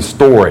writing the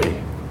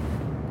story,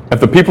 if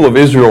the people of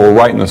Israel are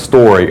writing a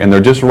story and they're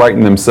just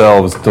writing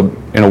themselves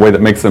in a way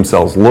that makes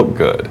themselves look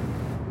good,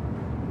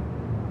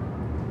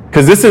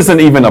 because this isn't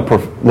even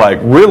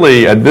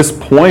really at this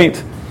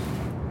point,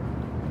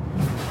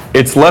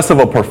 it's less of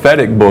a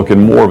prophetic book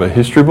and more of a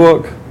history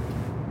book.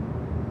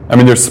 I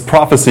mean, there's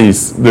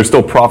prophecies, there's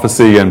still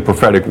prophecy and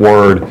prophetic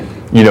word,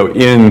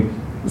 in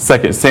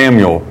 2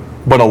 Samuel,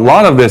 but a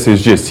lot of this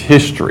is just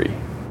history.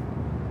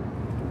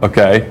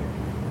 Okay?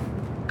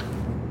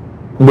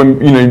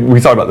 When, we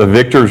talk about the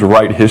victors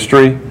write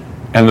history,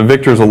 and the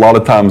victors a lot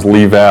of times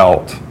leave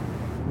out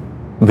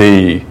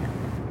the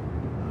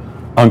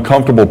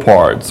uncomfortable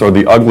parts or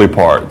the ugly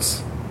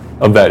parts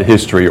of that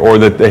history, or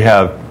that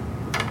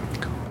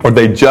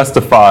they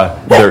justify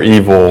their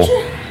evil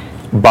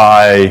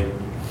by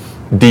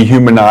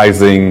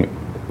dehumanizing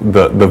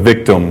the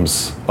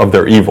victims of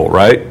their evil,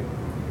 right?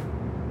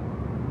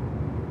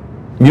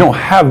 You don't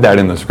have that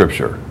in the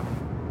scripture.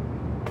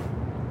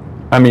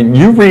 I mean,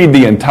 you read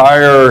the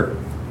entire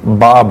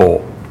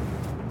Bible,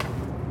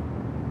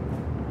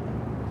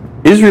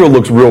 Israel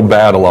looks real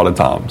bad a lot of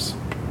times.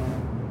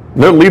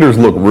 Their leaders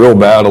look real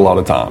bad a lot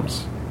of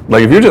times.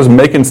 Like, if you're just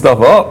making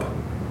stuff up,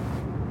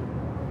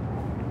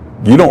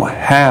 you don't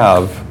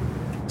have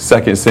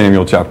 2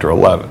 Samuel chapter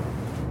 11.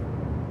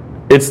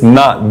 It's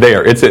not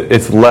there.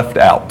 It's left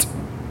out.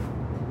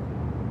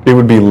 It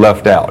would be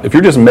left out. If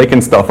you're just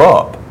making stuff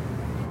up,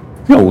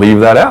 you're going to leave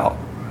that out.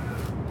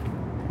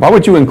 Why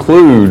would you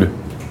include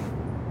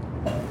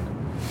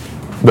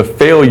the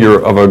failure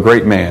of a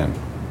great man?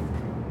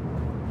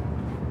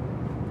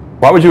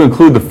 Why would you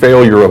include the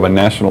failure of a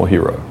national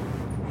hero?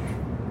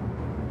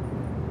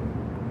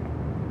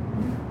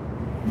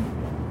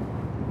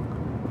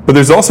 But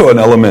there's also an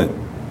element,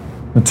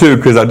 too,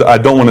 because I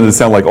don't want it to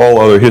sound like all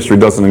other history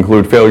doesn't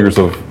include failures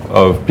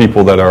of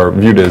people that are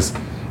viewed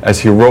as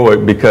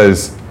heroic,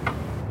 because,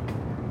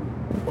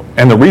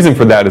 and the reason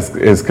for that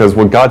is because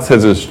what God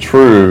says is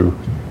true,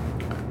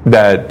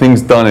 that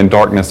things done in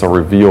darkness are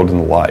revealed in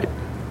the light.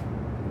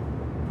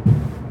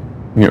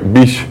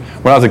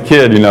 When I was a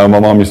kid, my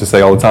mom used to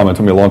say all the time, it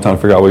took me a long time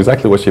to figure out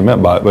exactly what she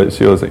meant by it, but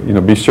she was,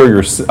 be sure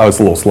I was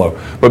a little slow,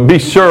 but be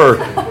sure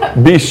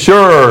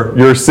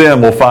your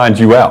sin will find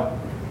you out.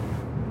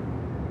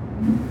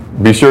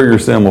 Be sure your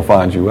sin will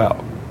find you out.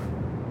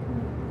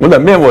 What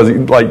that meant was,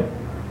 like,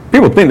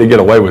 people think they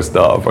get away with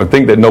stuff or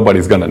think that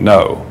nobody's going to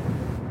know.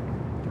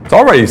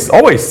 It's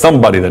always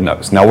somebody that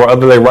knows. Now,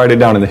 whether they write it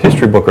down in the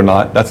history book or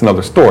not, that's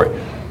another story.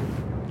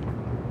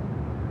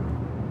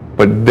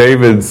 But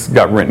David's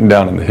got written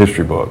down in the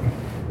history book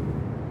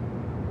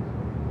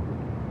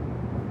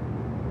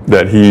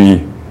that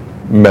he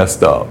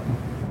messed up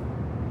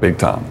big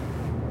time.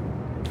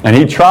 And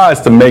he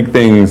tries to make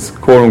things,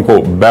 quote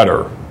unquote,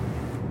 better.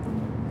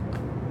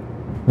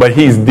 But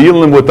he's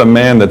dealing with a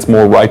man that's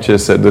more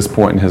righteous at this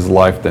point in his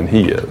life than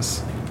he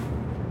is.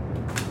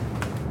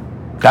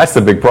 That's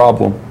the big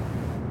problem.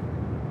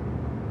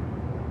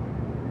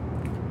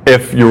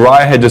 If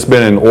Uriah had just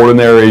been an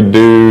ordinary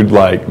dude,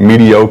 like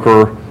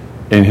mediocre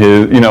in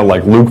his,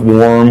 like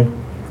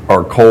lukewarm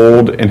or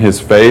cold in his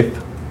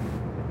faith,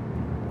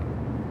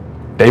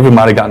 David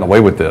might have gotten away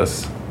with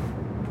this.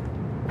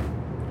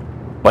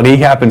 But he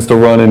happens to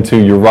run into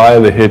Uriah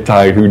the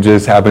Hittite, who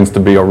just happens to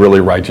be a really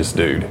righteous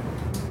dude.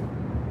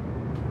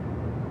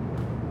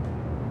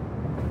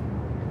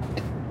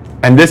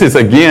 And this is,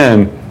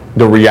 again,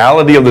 the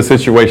reality of the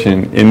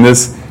situation in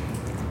this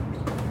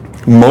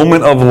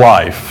moment of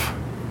life.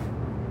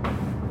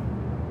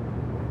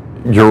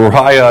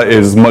 Uriah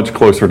is much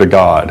closer to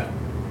God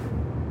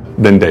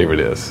than David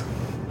is.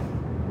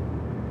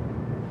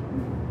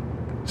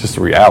 It's just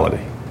a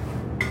reality.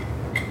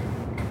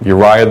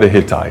 Uriah the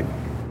Hittite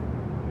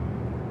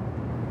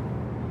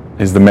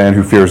is the man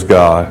who fears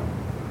God,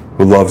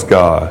 who loves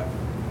God,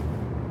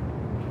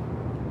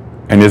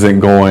 and isn't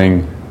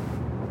going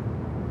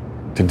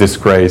to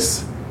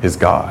disgrace his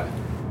God.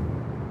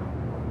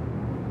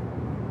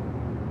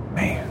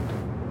 Man.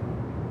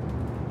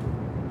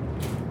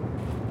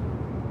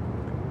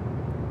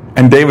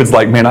 And David's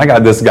like, man, I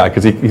got this guy,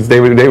 because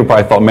David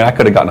probably thought, man, I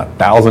could have gotten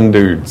 1,000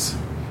 dudes,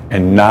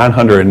 and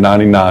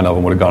 999 of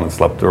them would have gone and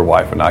slept with their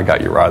wife, and I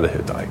got Uriah the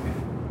Hittite.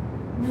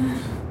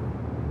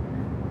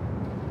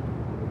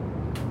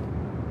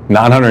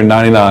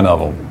 999 of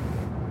them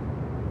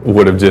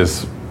would have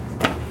just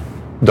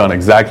done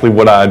exactly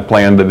what I had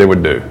planned that they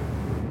would do.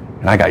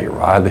 And I got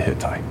Uriah the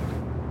Hittite.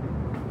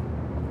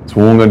 That's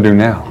what we're going to do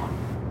now.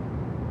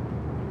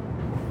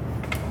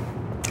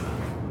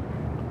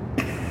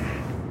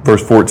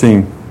 Verse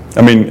 14.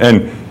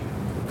 And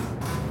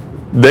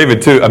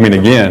David too,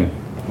 again,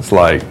 it's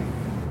like,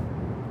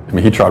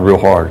 he tried real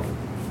hard.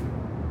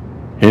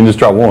 He didn't just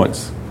try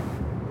once.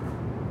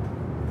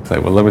 Say,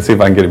 well, let me see if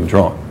I can get him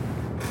drunk.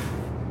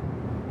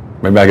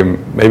 Maybe I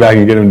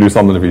can get him to do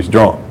something if he's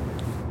drunk.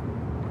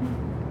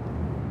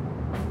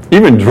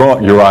 Even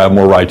drunk, Uriah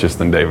more righteous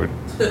than David.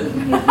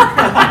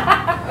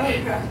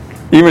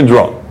 Even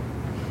drunk.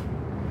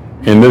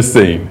 In this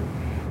scene,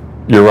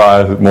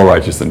 Uriah is more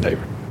righteous than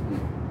David.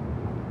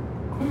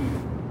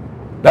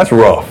 That's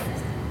rough.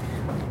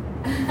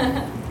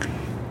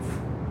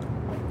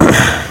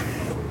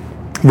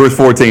 Verse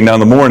 14, now in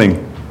the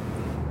morning,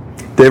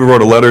 David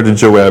wrote a letter to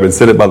Joab and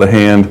sent it by the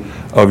hand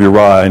of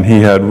Uriah, and he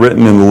had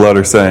written in the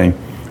letter saying,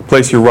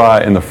 place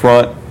Uriah in the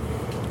front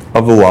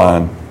of the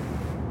line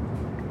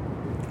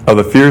of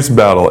the fierce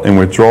battle and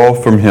withdraw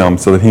from him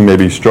so that he may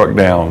be struck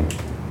down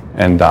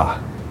and die.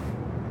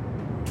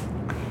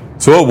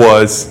 So it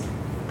was,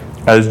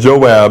 as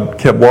Joab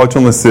kept watch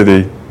on the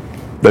city,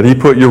 that he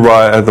put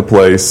Uriah at the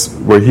place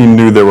where he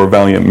knew there were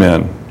valiant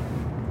men.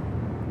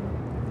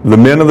 The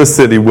men of the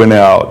city went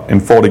out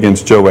and fought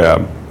against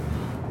Joab.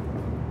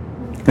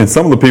 And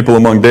some of the people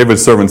among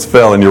David's servants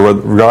fell, and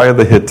Uriah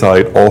the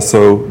Hittite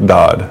also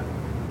died.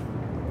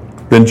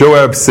 Then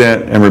Joab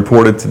sent and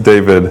reported to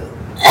David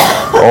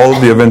all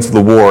of the events of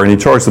the war, and he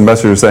charged the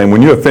messenger, saying,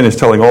 when you have finished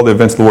telling all the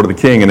events of the war to the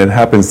king, and it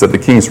happens that the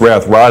king's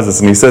wrath rises,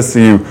 and he says to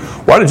you,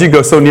 why did you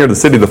go so near the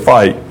city to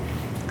fight?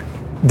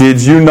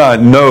 Did you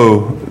not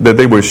know that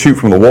they would shoot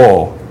from the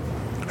wall?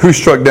 Who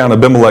struck down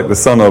Abimelech the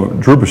son of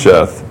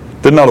Jerubbesheth?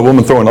 Did not a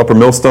woman throw an upper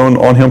millstone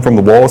on him from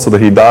the wall so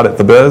that he died at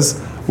Thebez?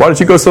 Why did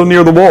you go so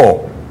near the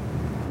wall?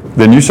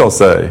 Then you shall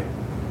say,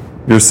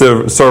 your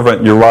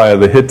servant Uriah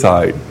the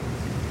Hittite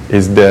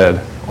is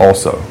dead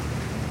also.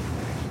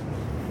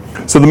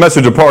 So the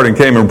messenger departed and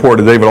came and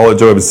reported to David all that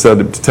Joab had said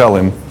to tell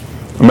him.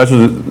 The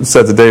messenger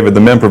said to David, the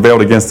men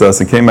prevailed against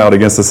us and came out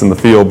against us in the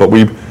field, but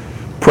we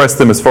pressed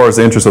them as far as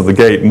the entrance of the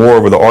gate.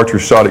 Moreover, the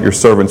archers shot at your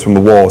servants from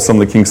the wall.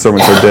 Some of the king's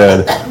servants are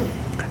dead,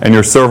 and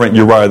your servant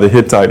Uriah the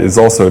Hittite is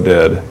also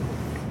dead.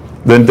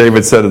 Then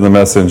David said to the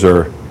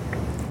messenger,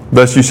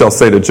 thus you shall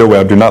say to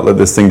Joab, do not let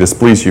this thing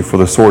displease you, for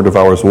the sword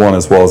devours one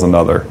as well as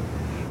another.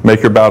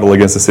 Make your battle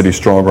against the city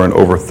stronger and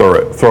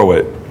overthrow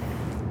it,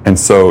 and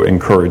so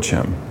encourage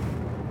him.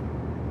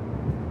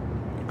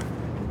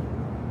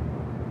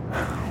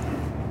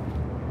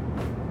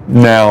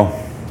 Now,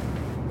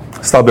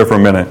 stop there for a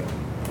minute.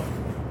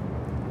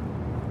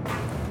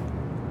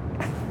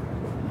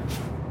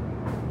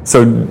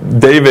 So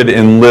David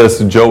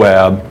enlists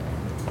Joab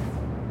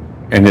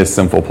in his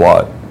sinful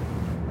plot.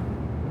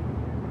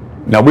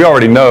 Now we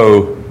already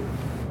know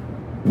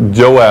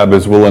Joab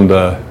is willing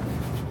to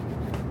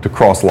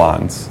cross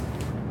lines.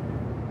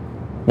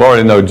 We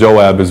already know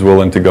Joab is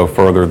willing to go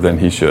further than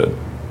he should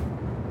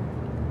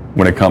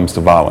when it comes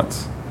to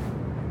violence.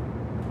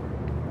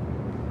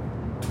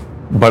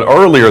 But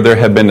earlier there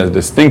had been a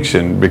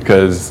distinction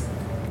because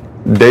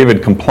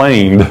David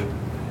complained,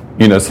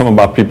 some of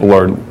my people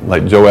are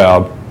like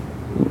Joab,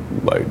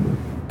 like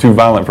too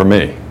violent for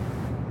me.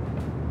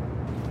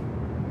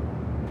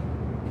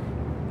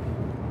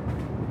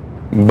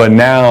 But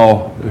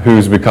now,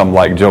 who's become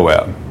like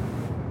Joab?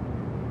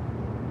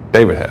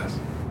 David has.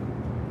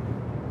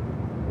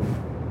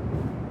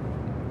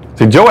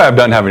 See, Joab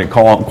doesn't have any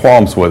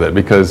qualms with it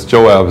because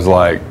Joab is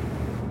like,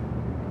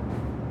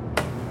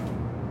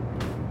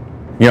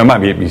 might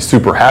be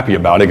super happy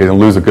about it because he'll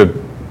lose a good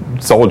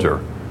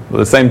soldier. But at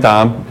the same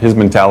time, his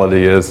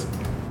mentality is,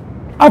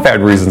 I've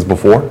had reasons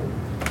before.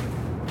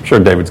 I'm sure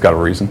David's got a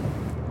reason.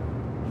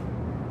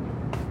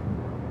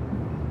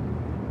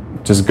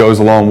 Just goes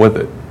along with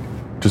it.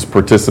 Just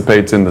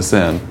participates in the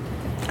sin.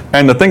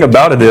 And the thing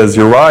about it is,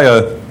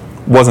 Uriah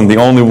wasn't the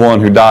only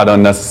one who died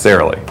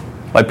unnecessarily.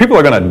 Like, people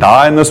are going to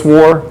die in this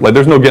war. Like,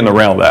 there's no getting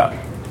around that.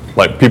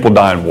 Like, people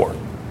die in war.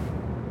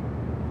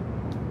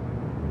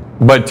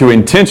 But to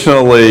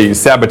intentionally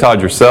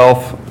sabotage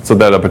yourself so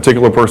that a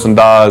particular person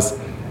dies,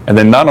 and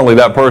then not only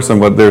that person,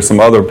 but there's some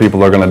other people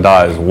that are going to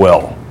die as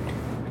well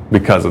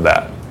because of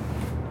that.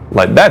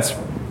 Like, that's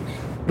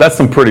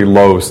some pretty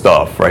low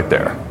stuff right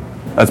there.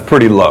 That's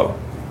pretty low.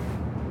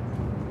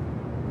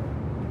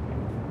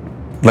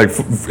 Like,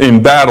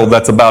 in battle,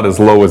 that's about as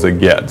low as it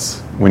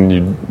gets. When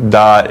you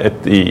die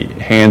at the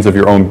hands of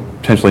your own,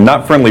 potentially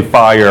not friendly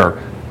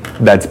fire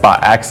that's by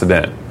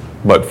accident,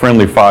 but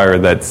friendly fire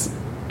that's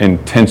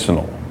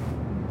intentional.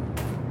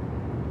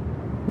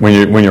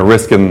 When you're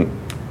risking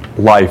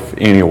life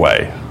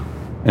anyway,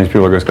 and these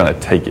people are just going to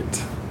take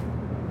it.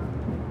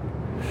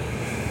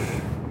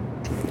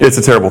 It's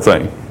a terrible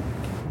thing.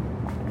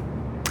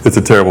 It's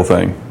a terrible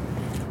thing.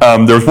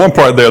 There's one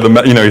part there,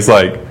 he's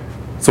like,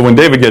 so when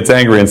David gets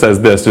angry and says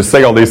this, just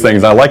say all these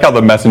things. I like how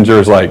the messenger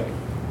is like,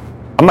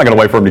 I'm not going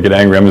to wait for him to get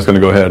angry. I'm just going to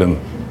go ahead and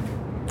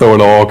throw it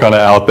all kind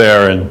of out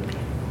there. And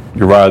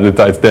Uriah the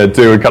Hittite's dead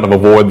too, and kind of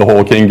avoid the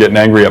whole king getting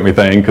angry at me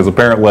thing, because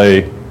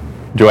apparently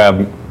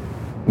Joab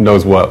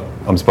knows what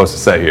I'm supposed to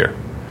say here.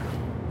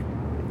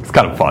 It's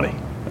kind of funny.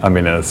 I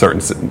mean, in a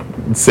certain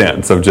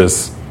sense of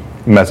just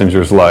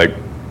messengers like,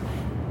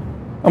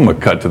 I'm going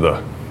to cut to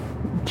the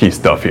key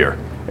stuff here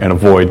and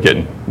avoid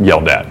getting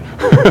yelled at.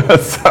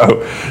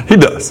 So he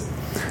does.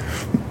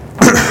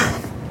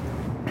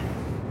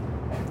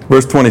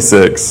 Verse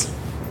 26.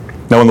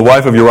 Now when the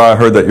wife of Uriah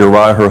heard that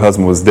Uriah, her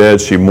husband, was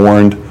dead, she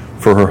mourned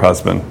for her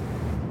husband.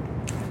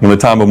 When the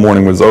time of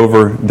mourning was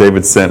over,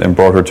 David sent and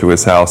brought her to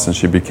his house, and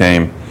she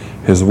became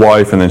his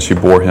wife, and then she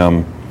bore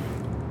him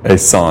a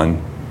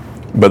son.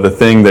 But the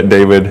thing that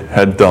David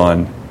had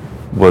done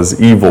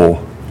was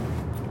evil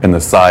in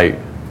the sight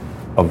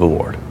of the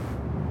Lord.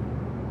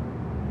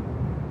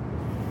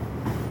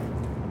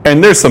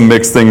 And there's some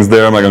mixed things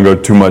there. I'm not going to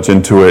go too much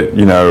into it.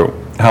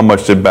 How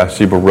much did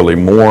Bathsheba really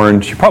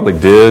mourn? She probably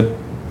did.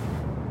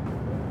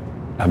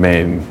 I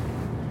mean,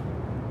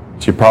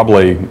 she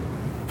probably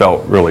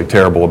felt really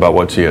terrible about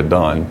what she had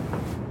done,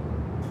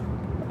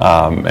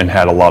 and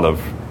had a lot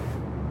of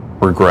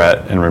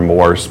regret and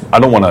remorse. I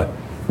don't want to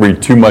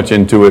read too much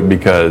into it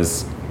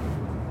because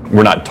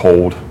we're not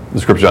told.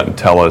 The scripture doesn't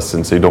tell us,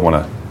 and so you don't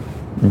want to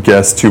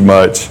guess too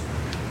much.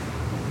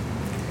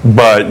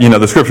 But,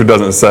 the scripture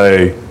doesn't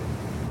say,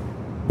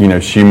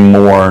 she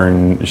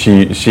mourned,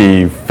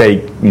 she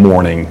faked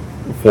mourning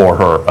for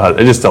her.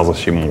 It just tells us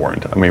she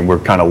mourned. I mean, we're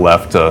kind of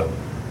left to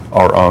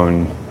our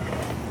own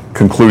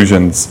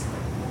conclusions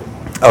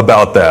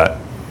about that.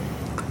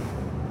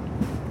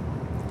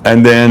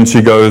 And then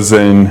she goes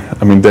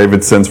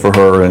David sends for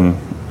her, and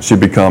she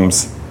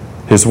becomes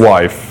his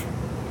wife.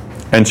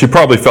 And she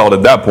probably felt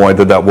at that point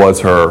that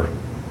was her,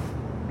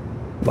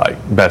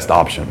 best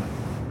option,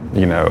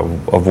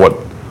 of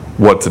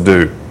what to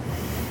do.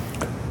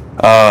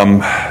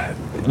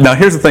 Now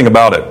here's the thing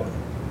about it,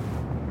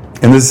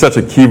 and this is such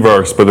a key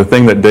verse, but the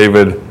thing that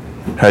David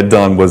had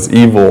done was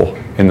evil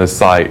in the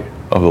sight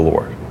of the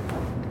Lord.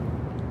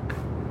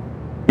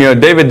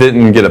 David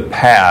didn't get a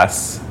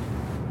pass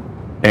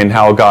in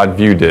how God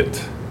viewed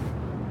it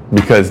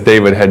because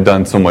David had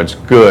done so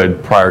much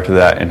good prior to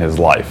that in his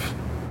life.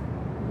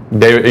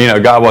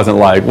 David, God wasn't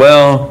like,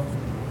 well,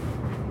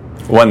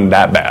 it wasn't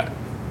that bad.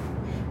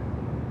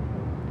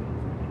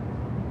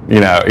 He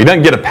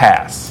doesn't get a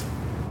pass.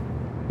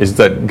 It's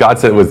that God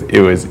said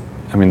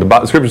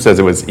the scripture says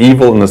it was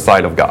evil in the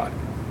sight of God.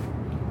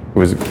 It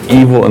was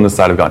evil in the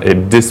sight of God.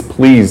 It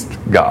displeased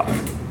God.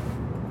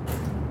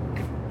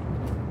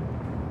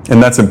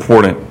 And that's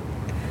important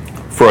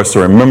for us to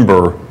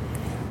remember,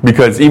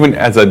 because even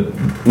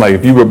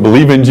if you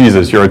believe in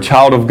Jesus, you're a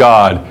child of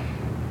God,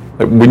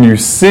 when you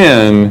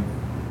sin,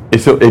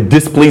 it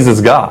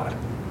displeases God.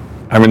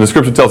 I mean, the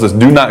scripture tells us,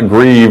 do not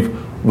grieve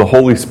the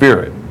Holy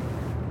Spirit.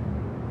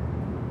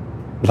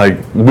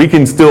 We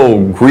can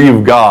still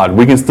grieve God.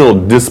 We can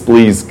still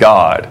displease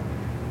God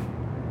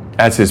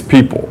as his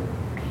people.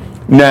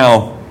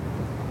 Now,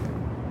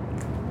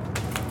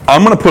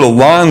 I'm going to put a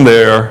line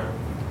there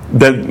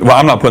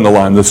I'm not putting the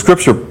line. The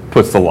scripture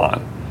puts the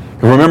line.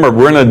 Remember,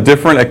 we're in a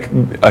different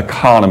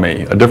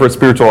economy, a different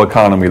spiritual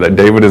economy that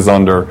David is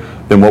under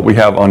than what we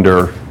have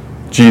under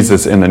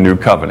Jesus in the new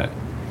covenant.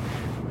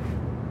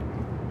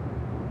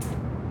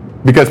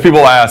 Because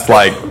people ask,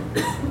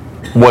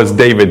 was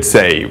David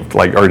saved?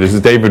 Or is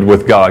David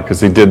with God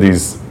because he did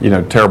these,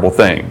 terrible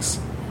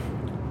things?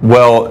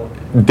 Well,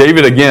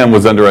 David, again,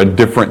 was under a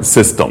different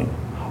system.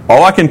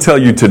 All I can tell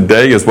you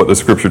today is what the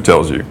scripture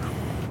tells you.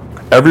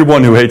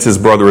 Everyone who hates his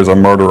brother is a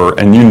murderer,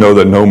 and you know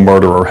that no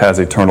murderer has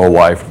eternal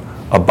life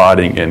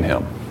abiding in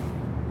him.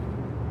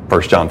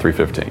 1 John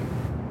 3:15.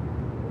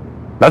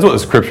 That's what the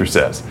scripture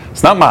says.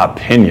 It's not my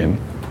opinion.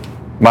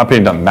 My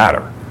opinion doesn't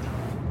matter.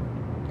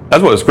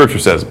 That's what the scripture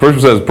says. The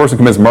scripture says a person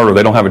commits murder,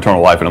 they don't have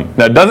eternal life in them.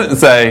 Now, it doesn't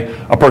say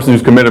a person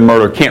who's committed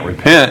murder can't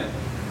repent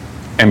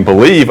and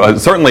believe.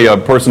 Certainly a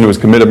person who has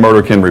committed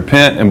murder can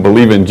repent and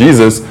believe in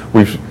Jesus.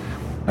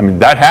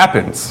 That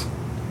happens.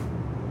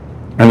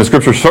 And the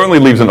scripture certainly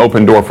leaves an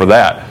open door for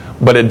that.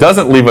 But it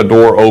doesn't leave a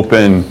door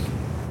open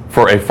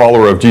for a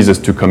follower of Jesus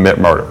to commit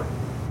murder.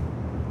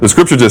 The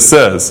scripture just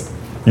says,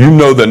 you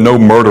know that no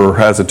murderer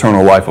has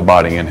eternal life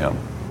abiding in him.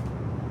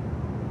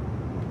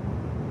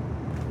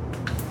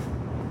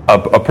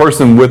 A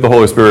person with the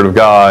Holy Spirit of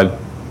God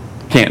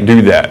can't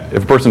do that.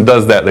 If a person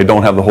does that, they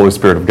don't have the Holy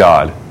Spirit of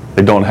God.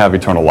 They don't have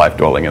eternal life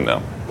dwelling in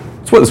them.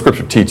 That's what the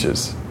scripture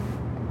teaches.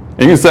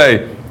 And you can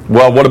say,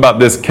 well, what about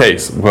this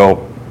case?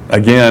 Well,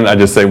 again, I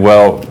just say,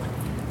 well,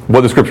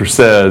 what the scripture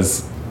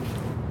says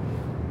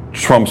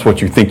trumps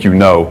what you think you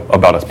know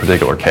about a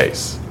particular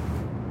case.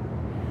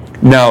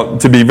 Now,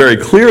 to be very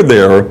clear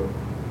there,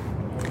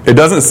 it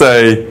doesn't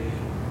say,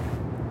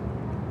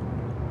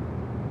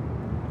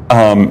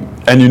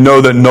 and you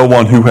know that no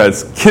one who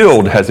has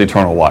killed has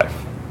eternal life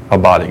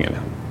abiding in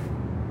him.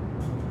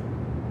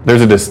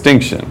 There's a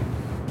distinction.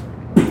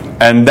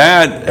 And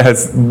that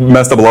has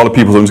messed up a lot of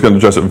people, so I'm just going to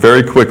address it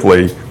very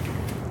quickly.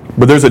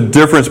 But there's a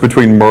difference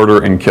between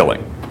murder and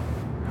killing.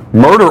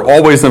 Murder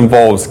always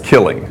involves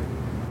killing.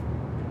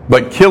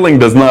 But killing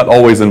does not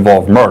always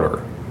involve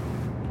murder.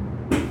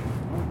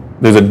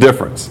 There's a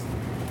difference.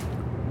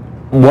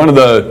 One of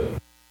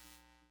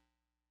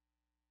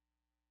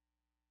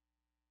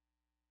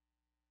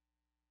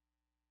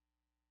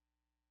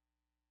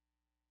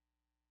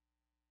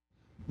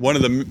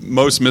the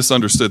most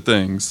misunderstood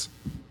things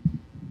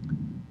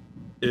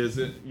is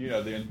that,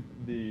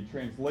 the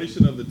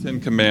translation of the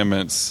Ten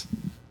Commandments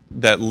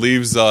that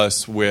leaves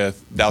us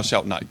with "thou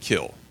shalt not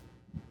kill."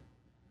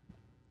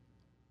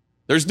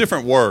 There's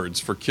different words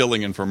for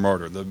killing and for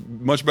murder. The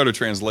much better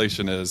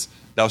translation is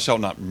 "thou shalt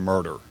not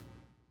murder."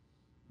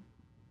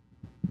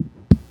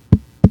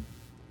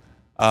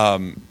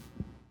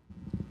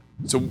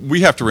 So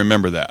we have to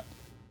remember that.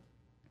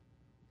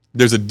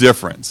 There's a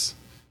difference.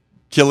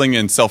 Killing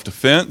in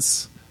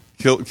self-defense,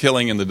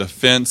 killing in the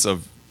defense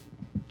of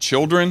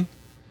children,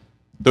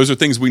 those are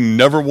things we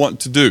never want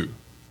to do.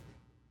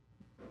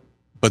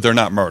 But they're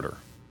not murder.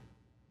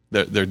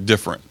 They're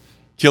different.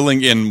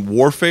 Killing in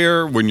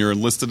warfare, when you're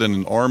enlisted in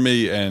an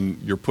army and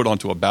you're put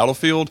onto a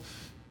battlefield,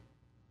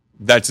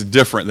 that's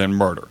different than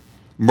murder.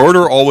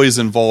 Murder always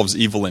involves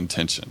evil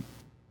intention.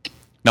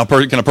 Now,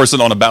 can a person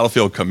on a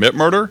battlefield commit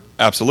murder?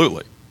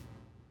 Absolutely.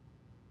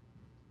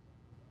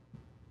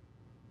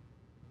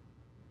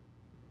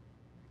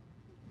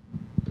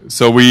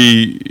 So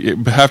we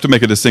have to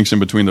make a distinction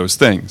between those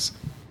things.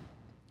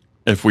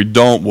 If we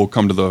don't, we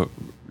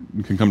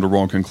can come to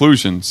wrong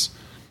conclusions.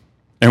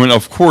 And when,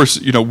 of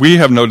course, we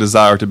have no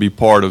desire to be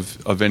part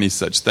of any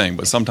such thing,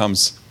 but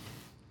sometimes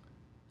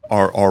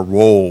our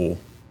role,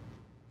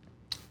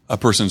 a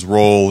person's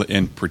role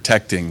in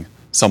protecting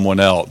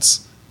someone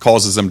else,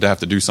 causes them to have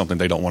to do something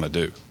they don't want to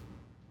do.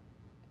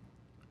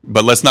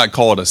 But let's not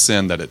call it a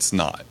sin that it's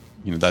not.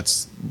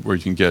 That's where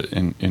you can get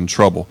in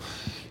trouble.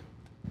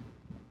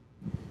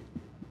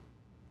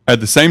 At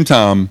the same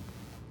time,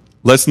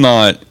 let's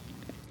not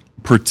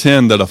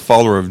pretend that a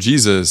follower of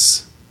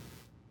Jesus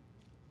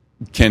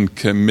can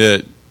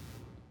commit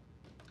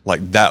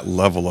like that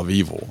level of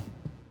evil,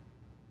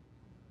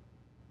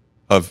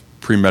 of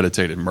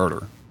premeditated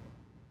murder.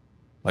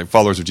 Like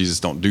followers of Jesus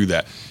don't do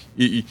that.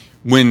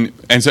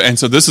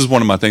 So this is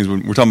one of my things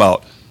when we're talking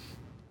about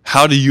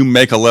how do you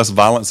make a less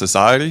violent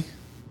society?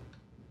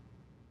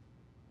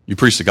 You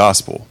preach the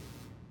gospel.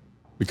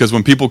 Because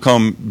when people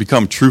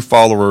become true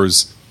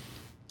followers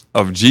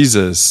of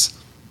Jesus,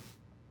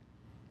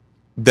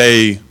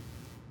 they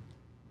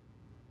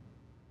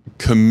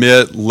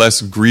commit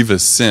less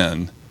grievous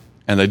sin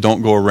and they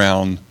don't go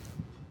around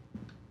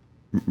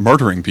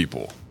murdering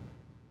people.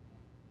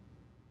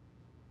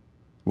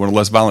 We want a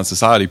less violent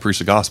society, preach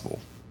the gospel.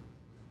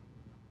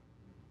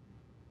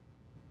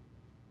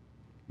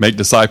 Make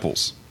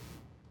disciples.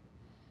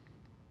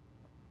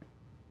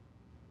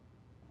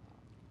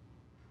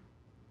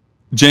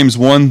 James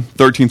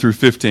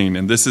 1:13-15,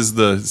 and this is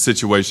the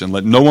situation.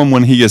 Let no one,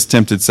 when he is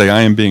tempted, say,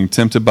 I am being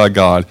tempted by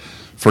God,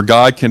 for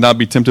God cannot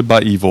be tempted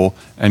by evil,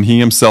 and he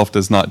himself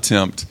does not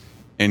tempt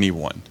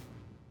anyone.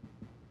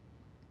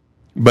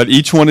 But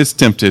each one is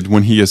tempted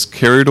when he is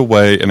carried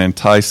away and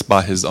enticed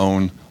by his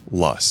own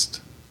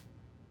lust.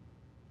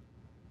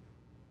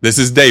 This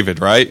is David,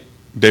 right?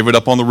 David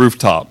up on the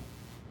rooftop.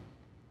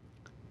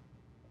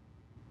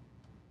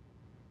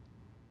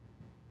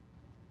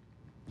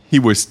 He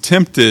was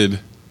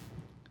tempted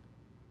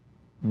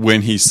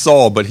when he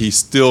saw, but he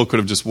still could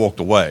have just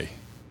walked away.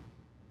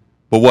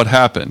 But what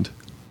happened?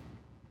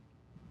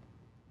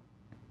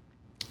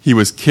 He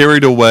was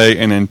carried away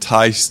and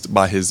enticed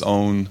by his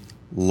own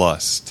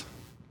lust.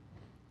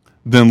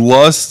 Then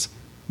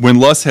when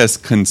lust has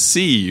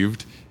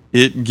conceived,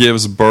 it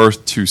gives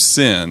birth to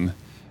sin.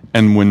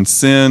 And when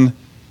sin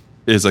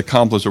is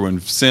accomplished, or when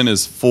sin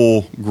is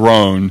full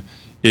grown,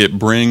 it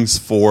brings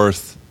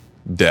forth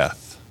death.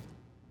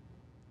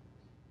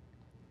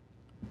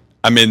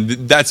 I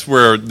mean, that's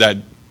where that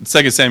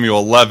 2 Samuel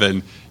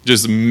 11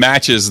 just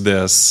matches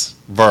this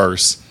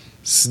verse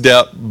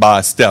step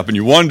by step. And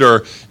you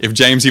wonder if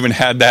James even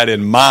had that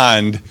in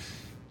mind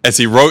as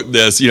he wrote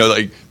this,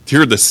 like,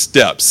 here are the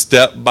steps,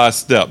 step by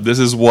step. This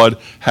is what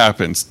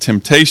happens.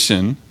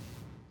 Temptation,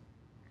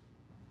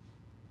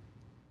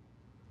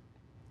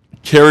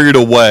 carried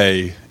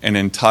away and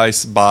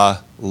enticed by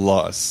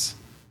lust.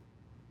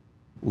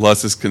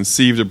 Lust is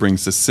conceived, it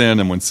brings to sin,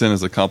 and when sin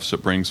is accomplished,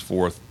 it brings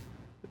forth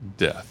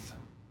death.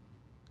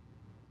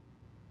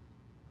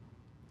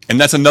 And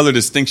that's another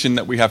distinction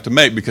that we have to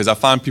make, because I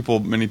find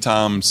people many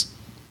times,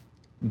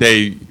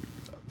 they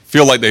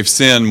feel like they've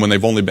sinned when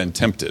they've only been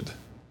tempted.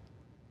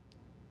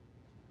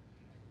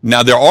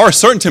 Now, there are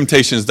certain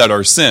temptations that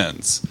are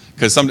sins,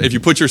 because if you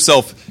put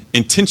yourself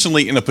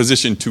intentionally in a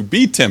position to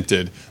be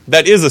tempted,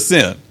 that is a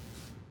sin.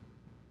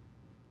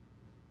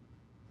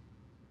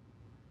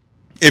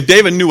 If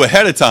David knew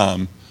ahead of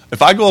time,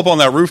 if I go up on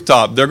that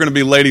rooftop, there are going to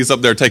be ladies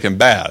up there taking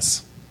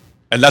baths,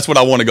 and that's what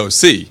I want to go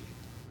see.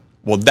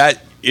 Well,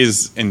 that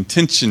is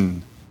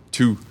intention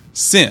to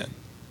sin,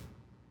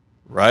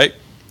 right?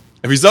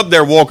 If he's up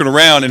there walking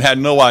around and had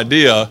no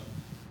idea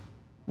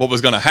what was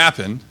going to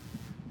happen,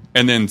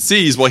 and then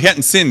sees, well, he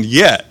hadn't sinned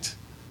yet.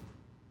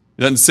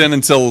 He doesn't sin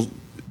until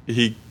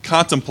he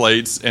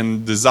contemplates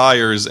and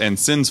desires and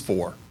sins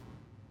for.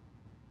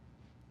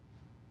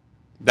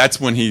 That's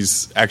when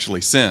he's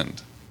actually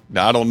sinned.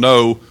 Now, I don't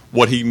know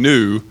what he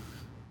knew,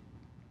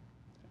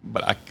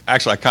 but I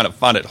kind of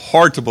find it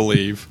hard to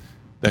believe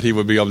that he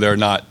would be up there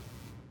not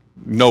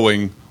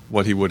knowing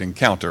what he would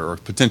encounter or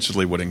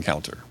potentially would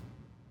encounter.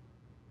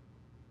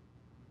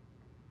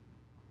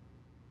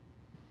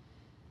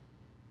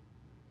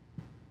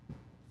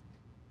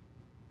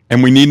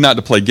 And we need not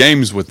to play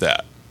games with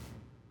that.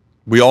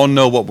 We all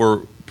know what we're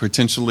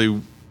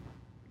potentially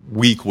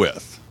weak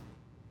with.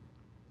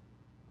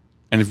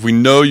 And if you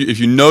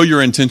know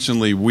you're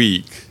intentionally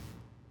weak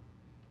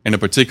in a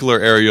particular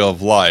area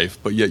of life,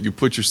 but yet you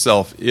put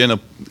yourself in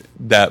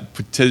that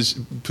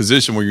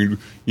position where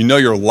you know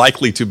you're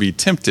likely to be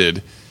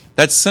tempted,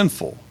 that's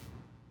sinful.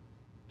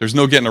 There's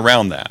no getting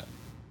around that.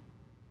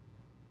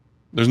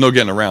 There's no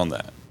getting around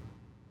that.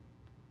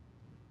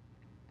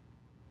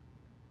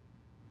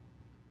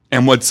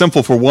 And what's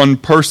sinful for one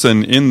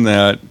person in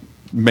that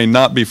may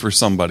not be for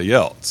somebody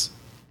else.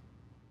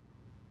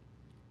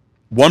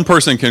 One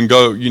person can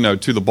go,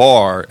 to the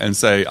bar and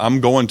say,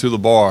 I'm going to the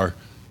bar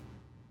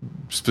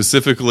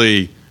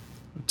specifically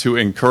to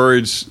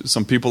encourage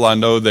some people I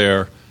know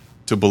there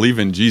to believe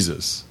in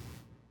Jesus.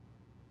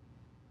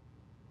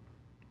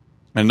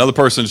 And another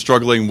person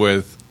struggling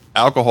with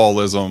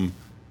alcoholism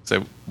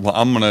say, well,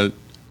 I'm going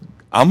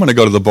to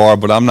go to the bar,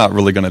 but I'm not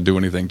really going to do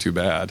anything too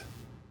bad.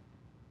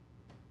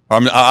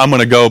 I'm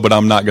going to go, but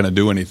I'm not going to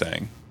do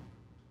anything.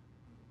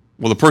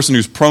 Well, the person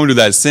who's prone to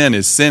that sin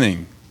is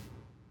sinning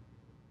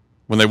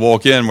when they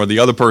walk in where the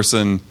other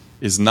person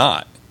is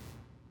not.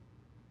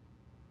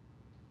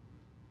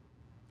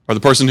 Or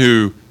the person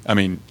who,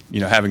 having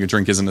a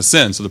drink isn't a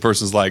sin. So the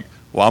person's like,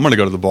 well, I'm going to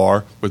go to the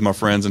bar with my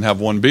friends and have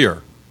one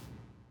beer.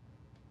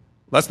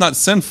 That's not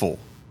sinful.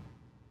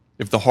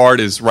 If the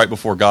heart is right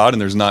before God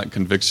and there's not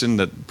conviction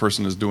that the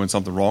person is doing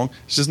something wrong,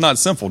 it's just not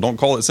sinful. Don't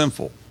call it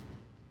sinful.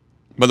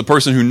 But the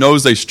person who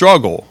knows they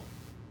struggle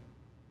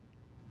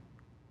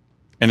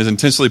and is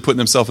intentionally putting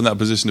themselves in that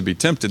position to be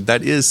tempted,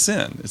 that is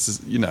sin. It's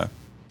just, Now,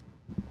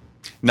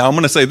 I'm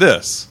going to say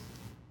this.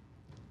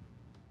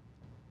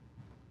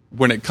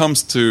 When it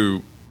comes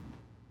to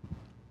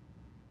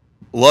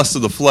lust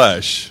of the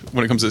flesh,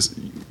 when it comes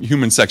to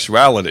human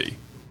sexuality,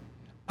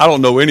 I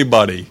don't know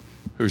anybody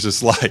who's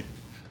just like,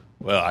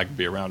 well, I can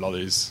be around all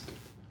these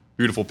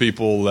beautiful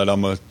people that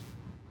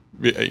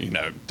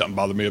doesn't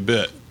bother me a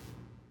bit.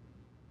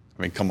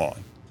 Come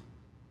on.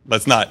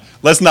 Let's not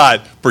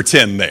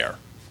pretend there,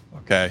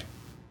 okay?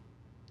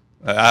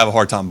 I have a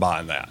hard time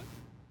buying that.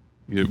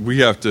 We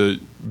have to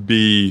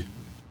be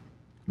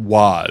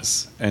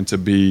wise and to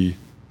be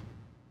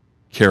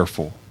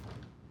careful.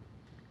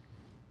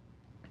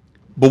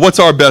 But what's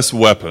our best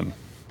weapon?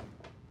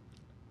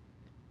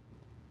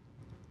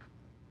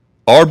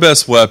 Our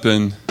best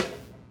weapon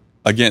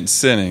against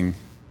sinning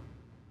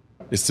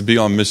is to be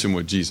on mission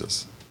with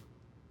Jesus.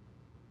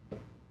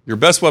 Your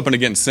best weapon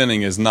against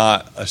sinning is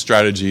not a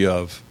strategy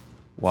of,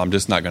 well, I'm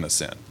just not going to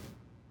sin.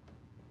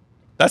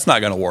 That's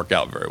not going to work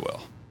out very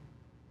well.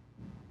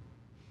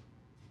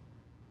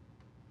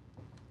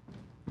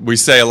 We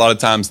say a lot of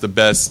times the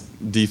best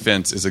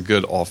defense is a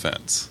good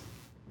offense.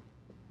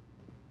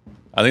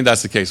 I think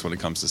that's the case when it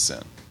comes to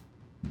sin.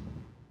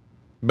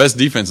 Best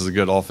defense is a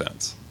good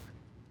offense.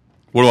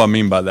 What do I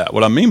mean by that?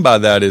 What I mean by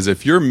that is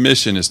if your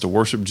mission is to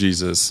worship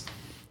Jesus,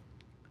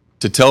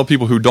 to tell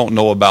people who don't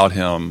know about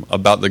him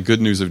about the good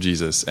news of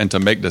Jesus and to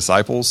make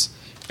disciples,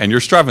 and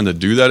you're striving to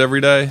do that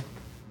every day,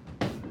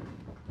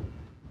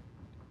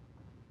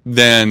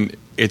 then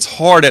it's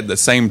hard at the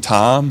same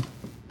time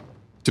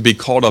to be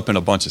caught up in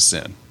a bunch of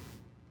sin.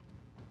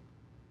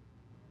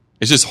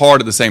 It's just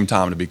hard at the same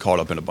time to be caught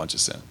up in a bunch of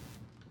sin.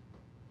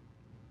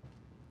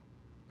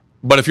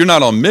 But if you're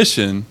not on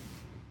mission,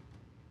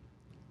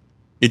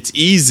 It's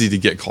easy to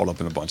get caught up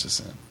in a bunch of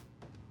sin.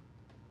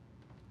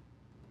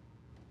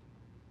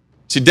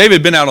 See, David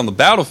had been out on the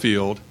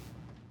battlefield.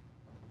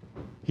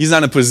 He's not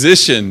in a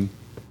position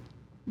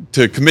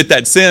to commit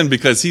that sin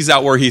because he's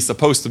out where he's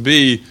supposed to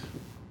be,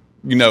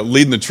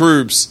 leading the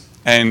troops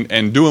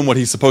and doing what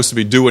he's supposed to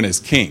be doing as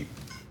king.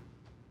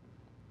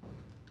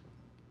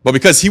 But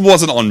because he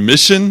wasn't on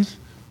mission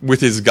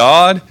with his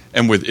God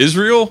and with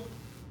Israel,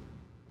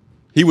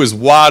 he was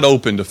wide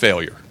open to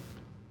failure.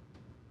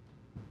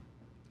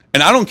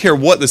 And I don't care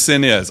what the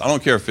sin is. I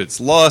don't care if it's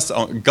lust,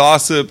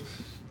 gossip,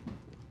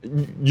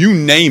 you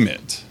name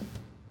it.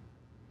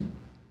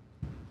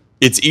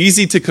 It's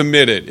easy to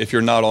commit it if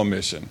you're not on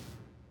mission.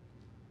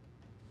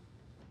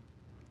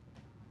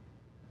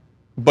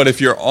 But if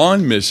you're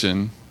on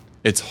mission,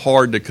 it's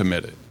hard to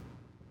commit it.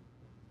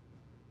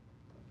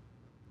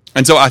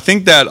 And so I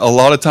think that a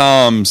lot of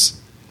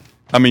times,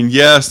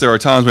 yes, there are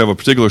times we have a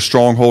particular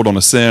stronghold on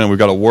a sin and we've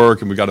got to work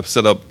and we've got to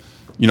set up,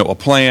 a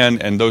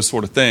plan and those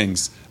sort of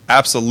things.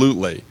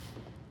 Absolutely.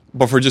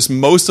 But for just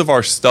most of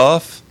our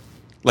stuff,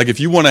 like if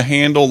you want to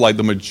handle like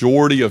the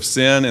majority of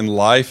sin in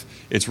life,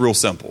 it's real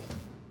simple.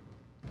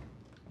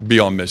 Be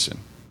on mission.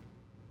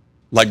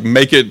 Like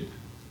make it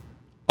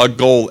a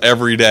goal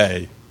every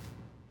day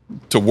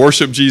to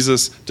worship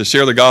Jesus, to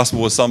share the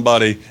gospel with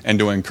somebody, and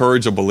to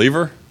encourage a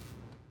believer.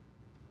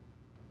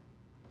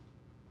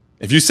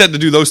 If you set to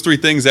do those three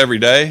things every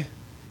day,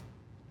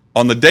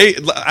 on the day,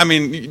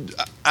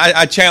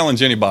 I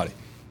challenge anybody.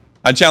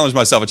 I challenge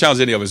myself. I challenge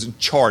any of us.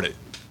 Chart it.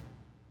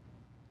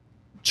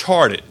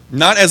 Chart it.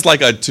 Not as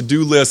like a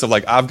to-do list of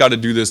like, I've got to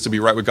do this to be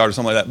right with God or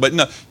something like that. But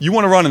no, you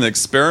want to run an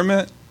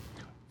experiment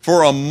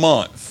for a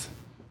month.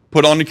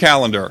 Put on the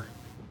calendar.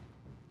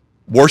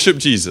 Worship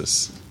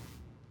Jesus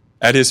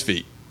at his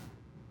feet.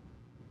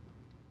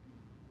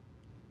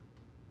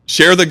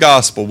 Share the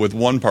gospel with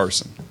one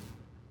person.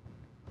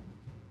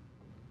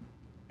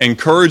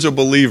 Encourage a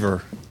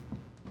believer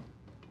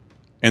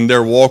in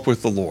their walk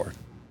with the Lord.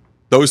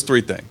 Those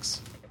three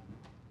things.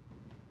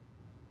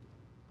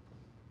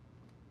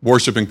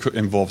 Worship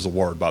involves a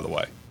word, by the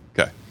way.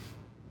 Okay.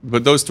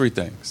 But those three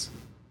things.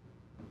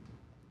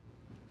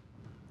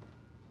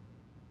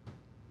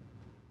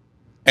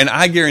 And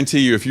I guarantee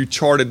you, if you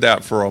charted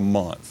that for a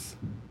month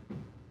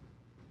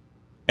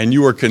and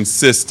you were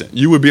consistent,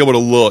 you would be able to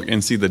look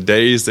and see the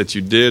days that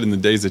you did and the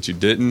days that you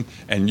didn't,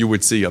 and you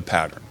would see a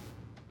pattern.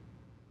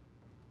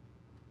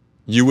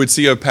 You would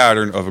see a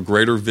pattern of a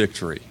greater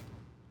victory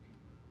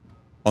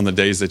on the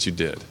days that you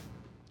did.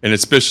 And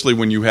especially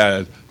when you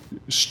had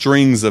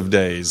strings of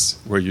days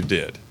where you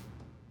did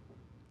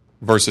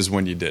versus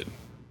when you didn't.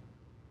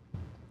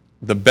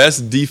 The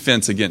best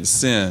defense against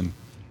sin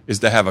is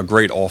to have a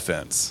great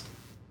offense.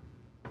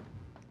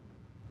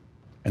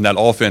 And that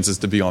offense is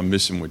to be on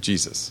mission with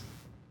Jesus.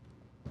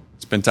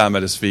 Spend time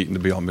at his feet and to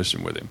be on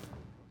mission with him.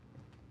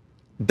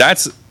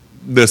 That's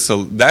the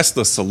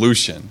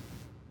solution.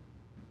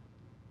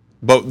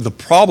 But the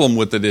problem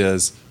with it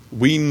is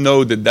we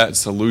know that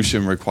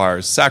solution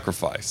requires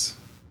sacrifice.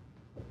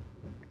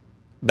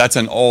 That's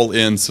an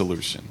all-in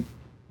solution.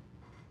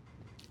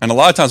 And a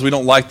lot of times we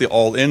don't like the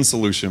all-in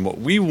solution. What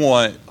we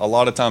want, a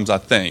lot of times I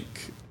think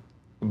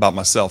about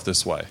myself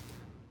this way.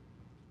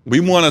 We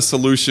want a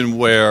solution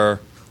where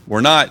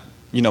we're not,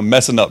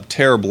 messing up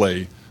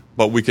terribly,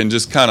 but we can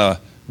just kind of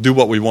do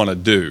what we want to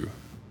do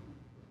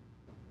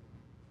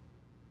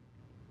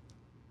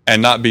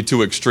and not be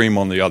too extreme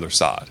on the other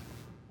side.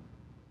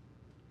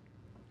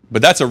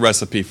 But that's a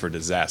recipe for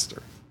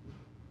disaster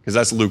because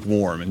that's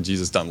lukewarm, and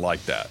Jesus doesn't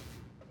like that.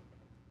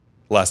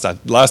 Last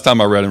time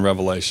I read in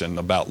Revelation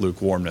about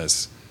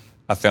lukewarmness,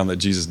 I found that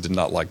Jesus did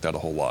not like that a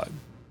whole lot.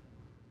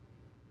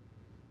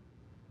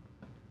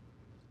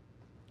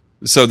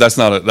 So that's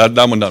not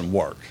that one doesn't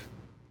work.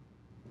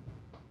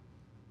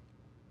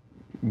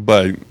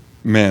 But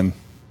man,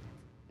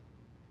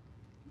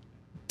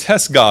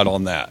 test God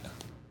on that.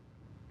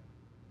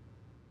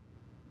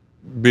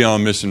 Be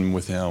on mission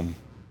with him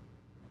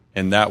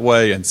in that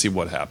way and see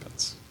what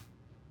happens.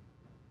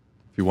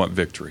 If you want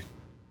victory.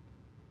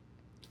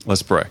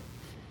 Let's pray.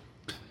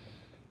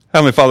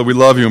 Heavenly Father, we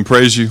love you and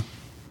praise you.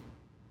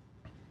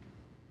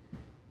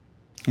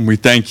 And we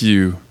thank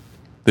you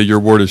that your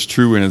word is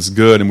true and is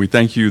good. And we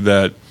thank you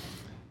that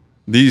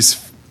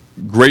these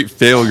great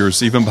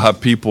failures, even by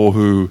people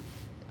who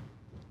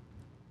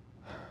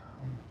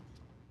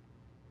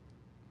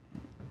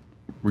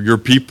were your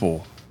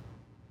people,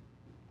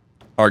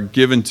 are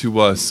given to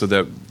us so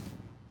that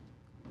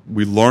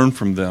we learn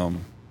from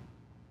them.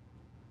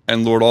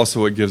 And Lord,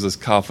 also it gives us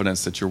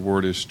confidence that your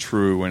word is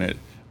true and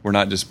we're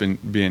not just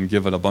being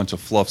given a bunch of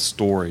fluff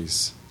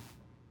stories.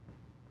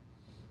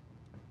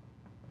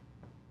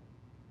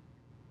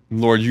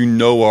 Lord, you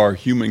know our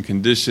human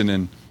condition,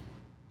 and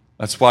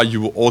that's why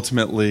you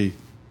ultimately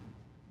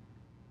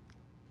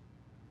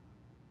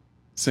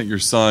sent your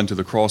Son to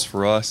the cross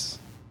for us.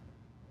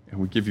 And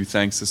we give you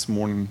thanks this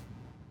morning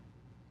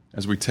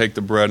as we take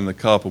the bread and the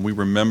cup and we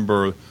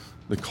remember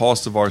the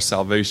cost of our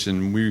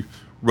salvation. We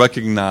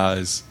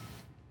recognize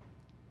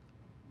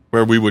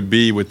where we would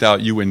be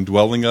without you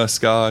indwelling us,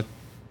 God.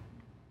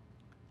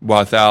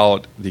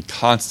 without the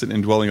constant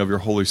indwelling of your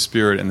Holy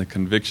Spirit and the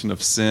conviction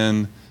of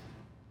sin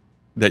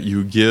that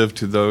you give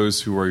to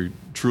those who are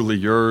truly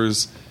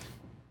yours.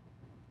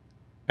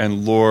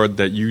 And Lord,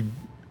 that you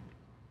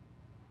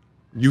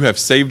have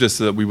saved us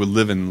so that we would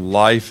live in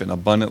life, and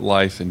abundant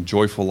life, and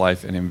joyful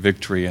life, and in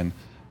victory, and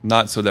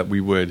not so that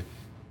we would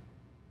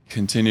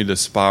continue to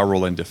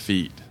spiral in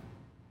defeat.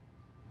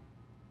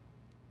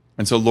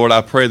 And so, Lord,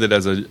 I pray that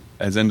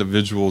as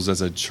individuals,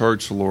 as a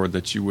church, Lord,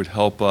 that you would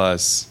help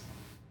us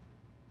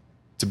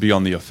to be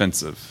on the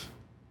offensive.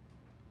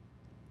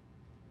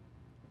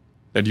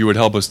 That you would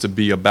help us to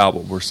be about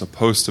what we're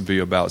supposed to be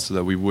about so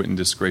that we wouldn't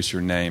disgrace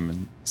your name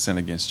and sin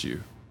against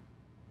you.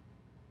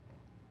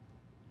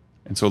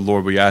 And so,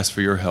 Lord, we ask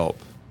for your help.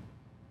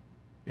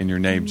 In your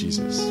name,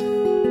 Jesus.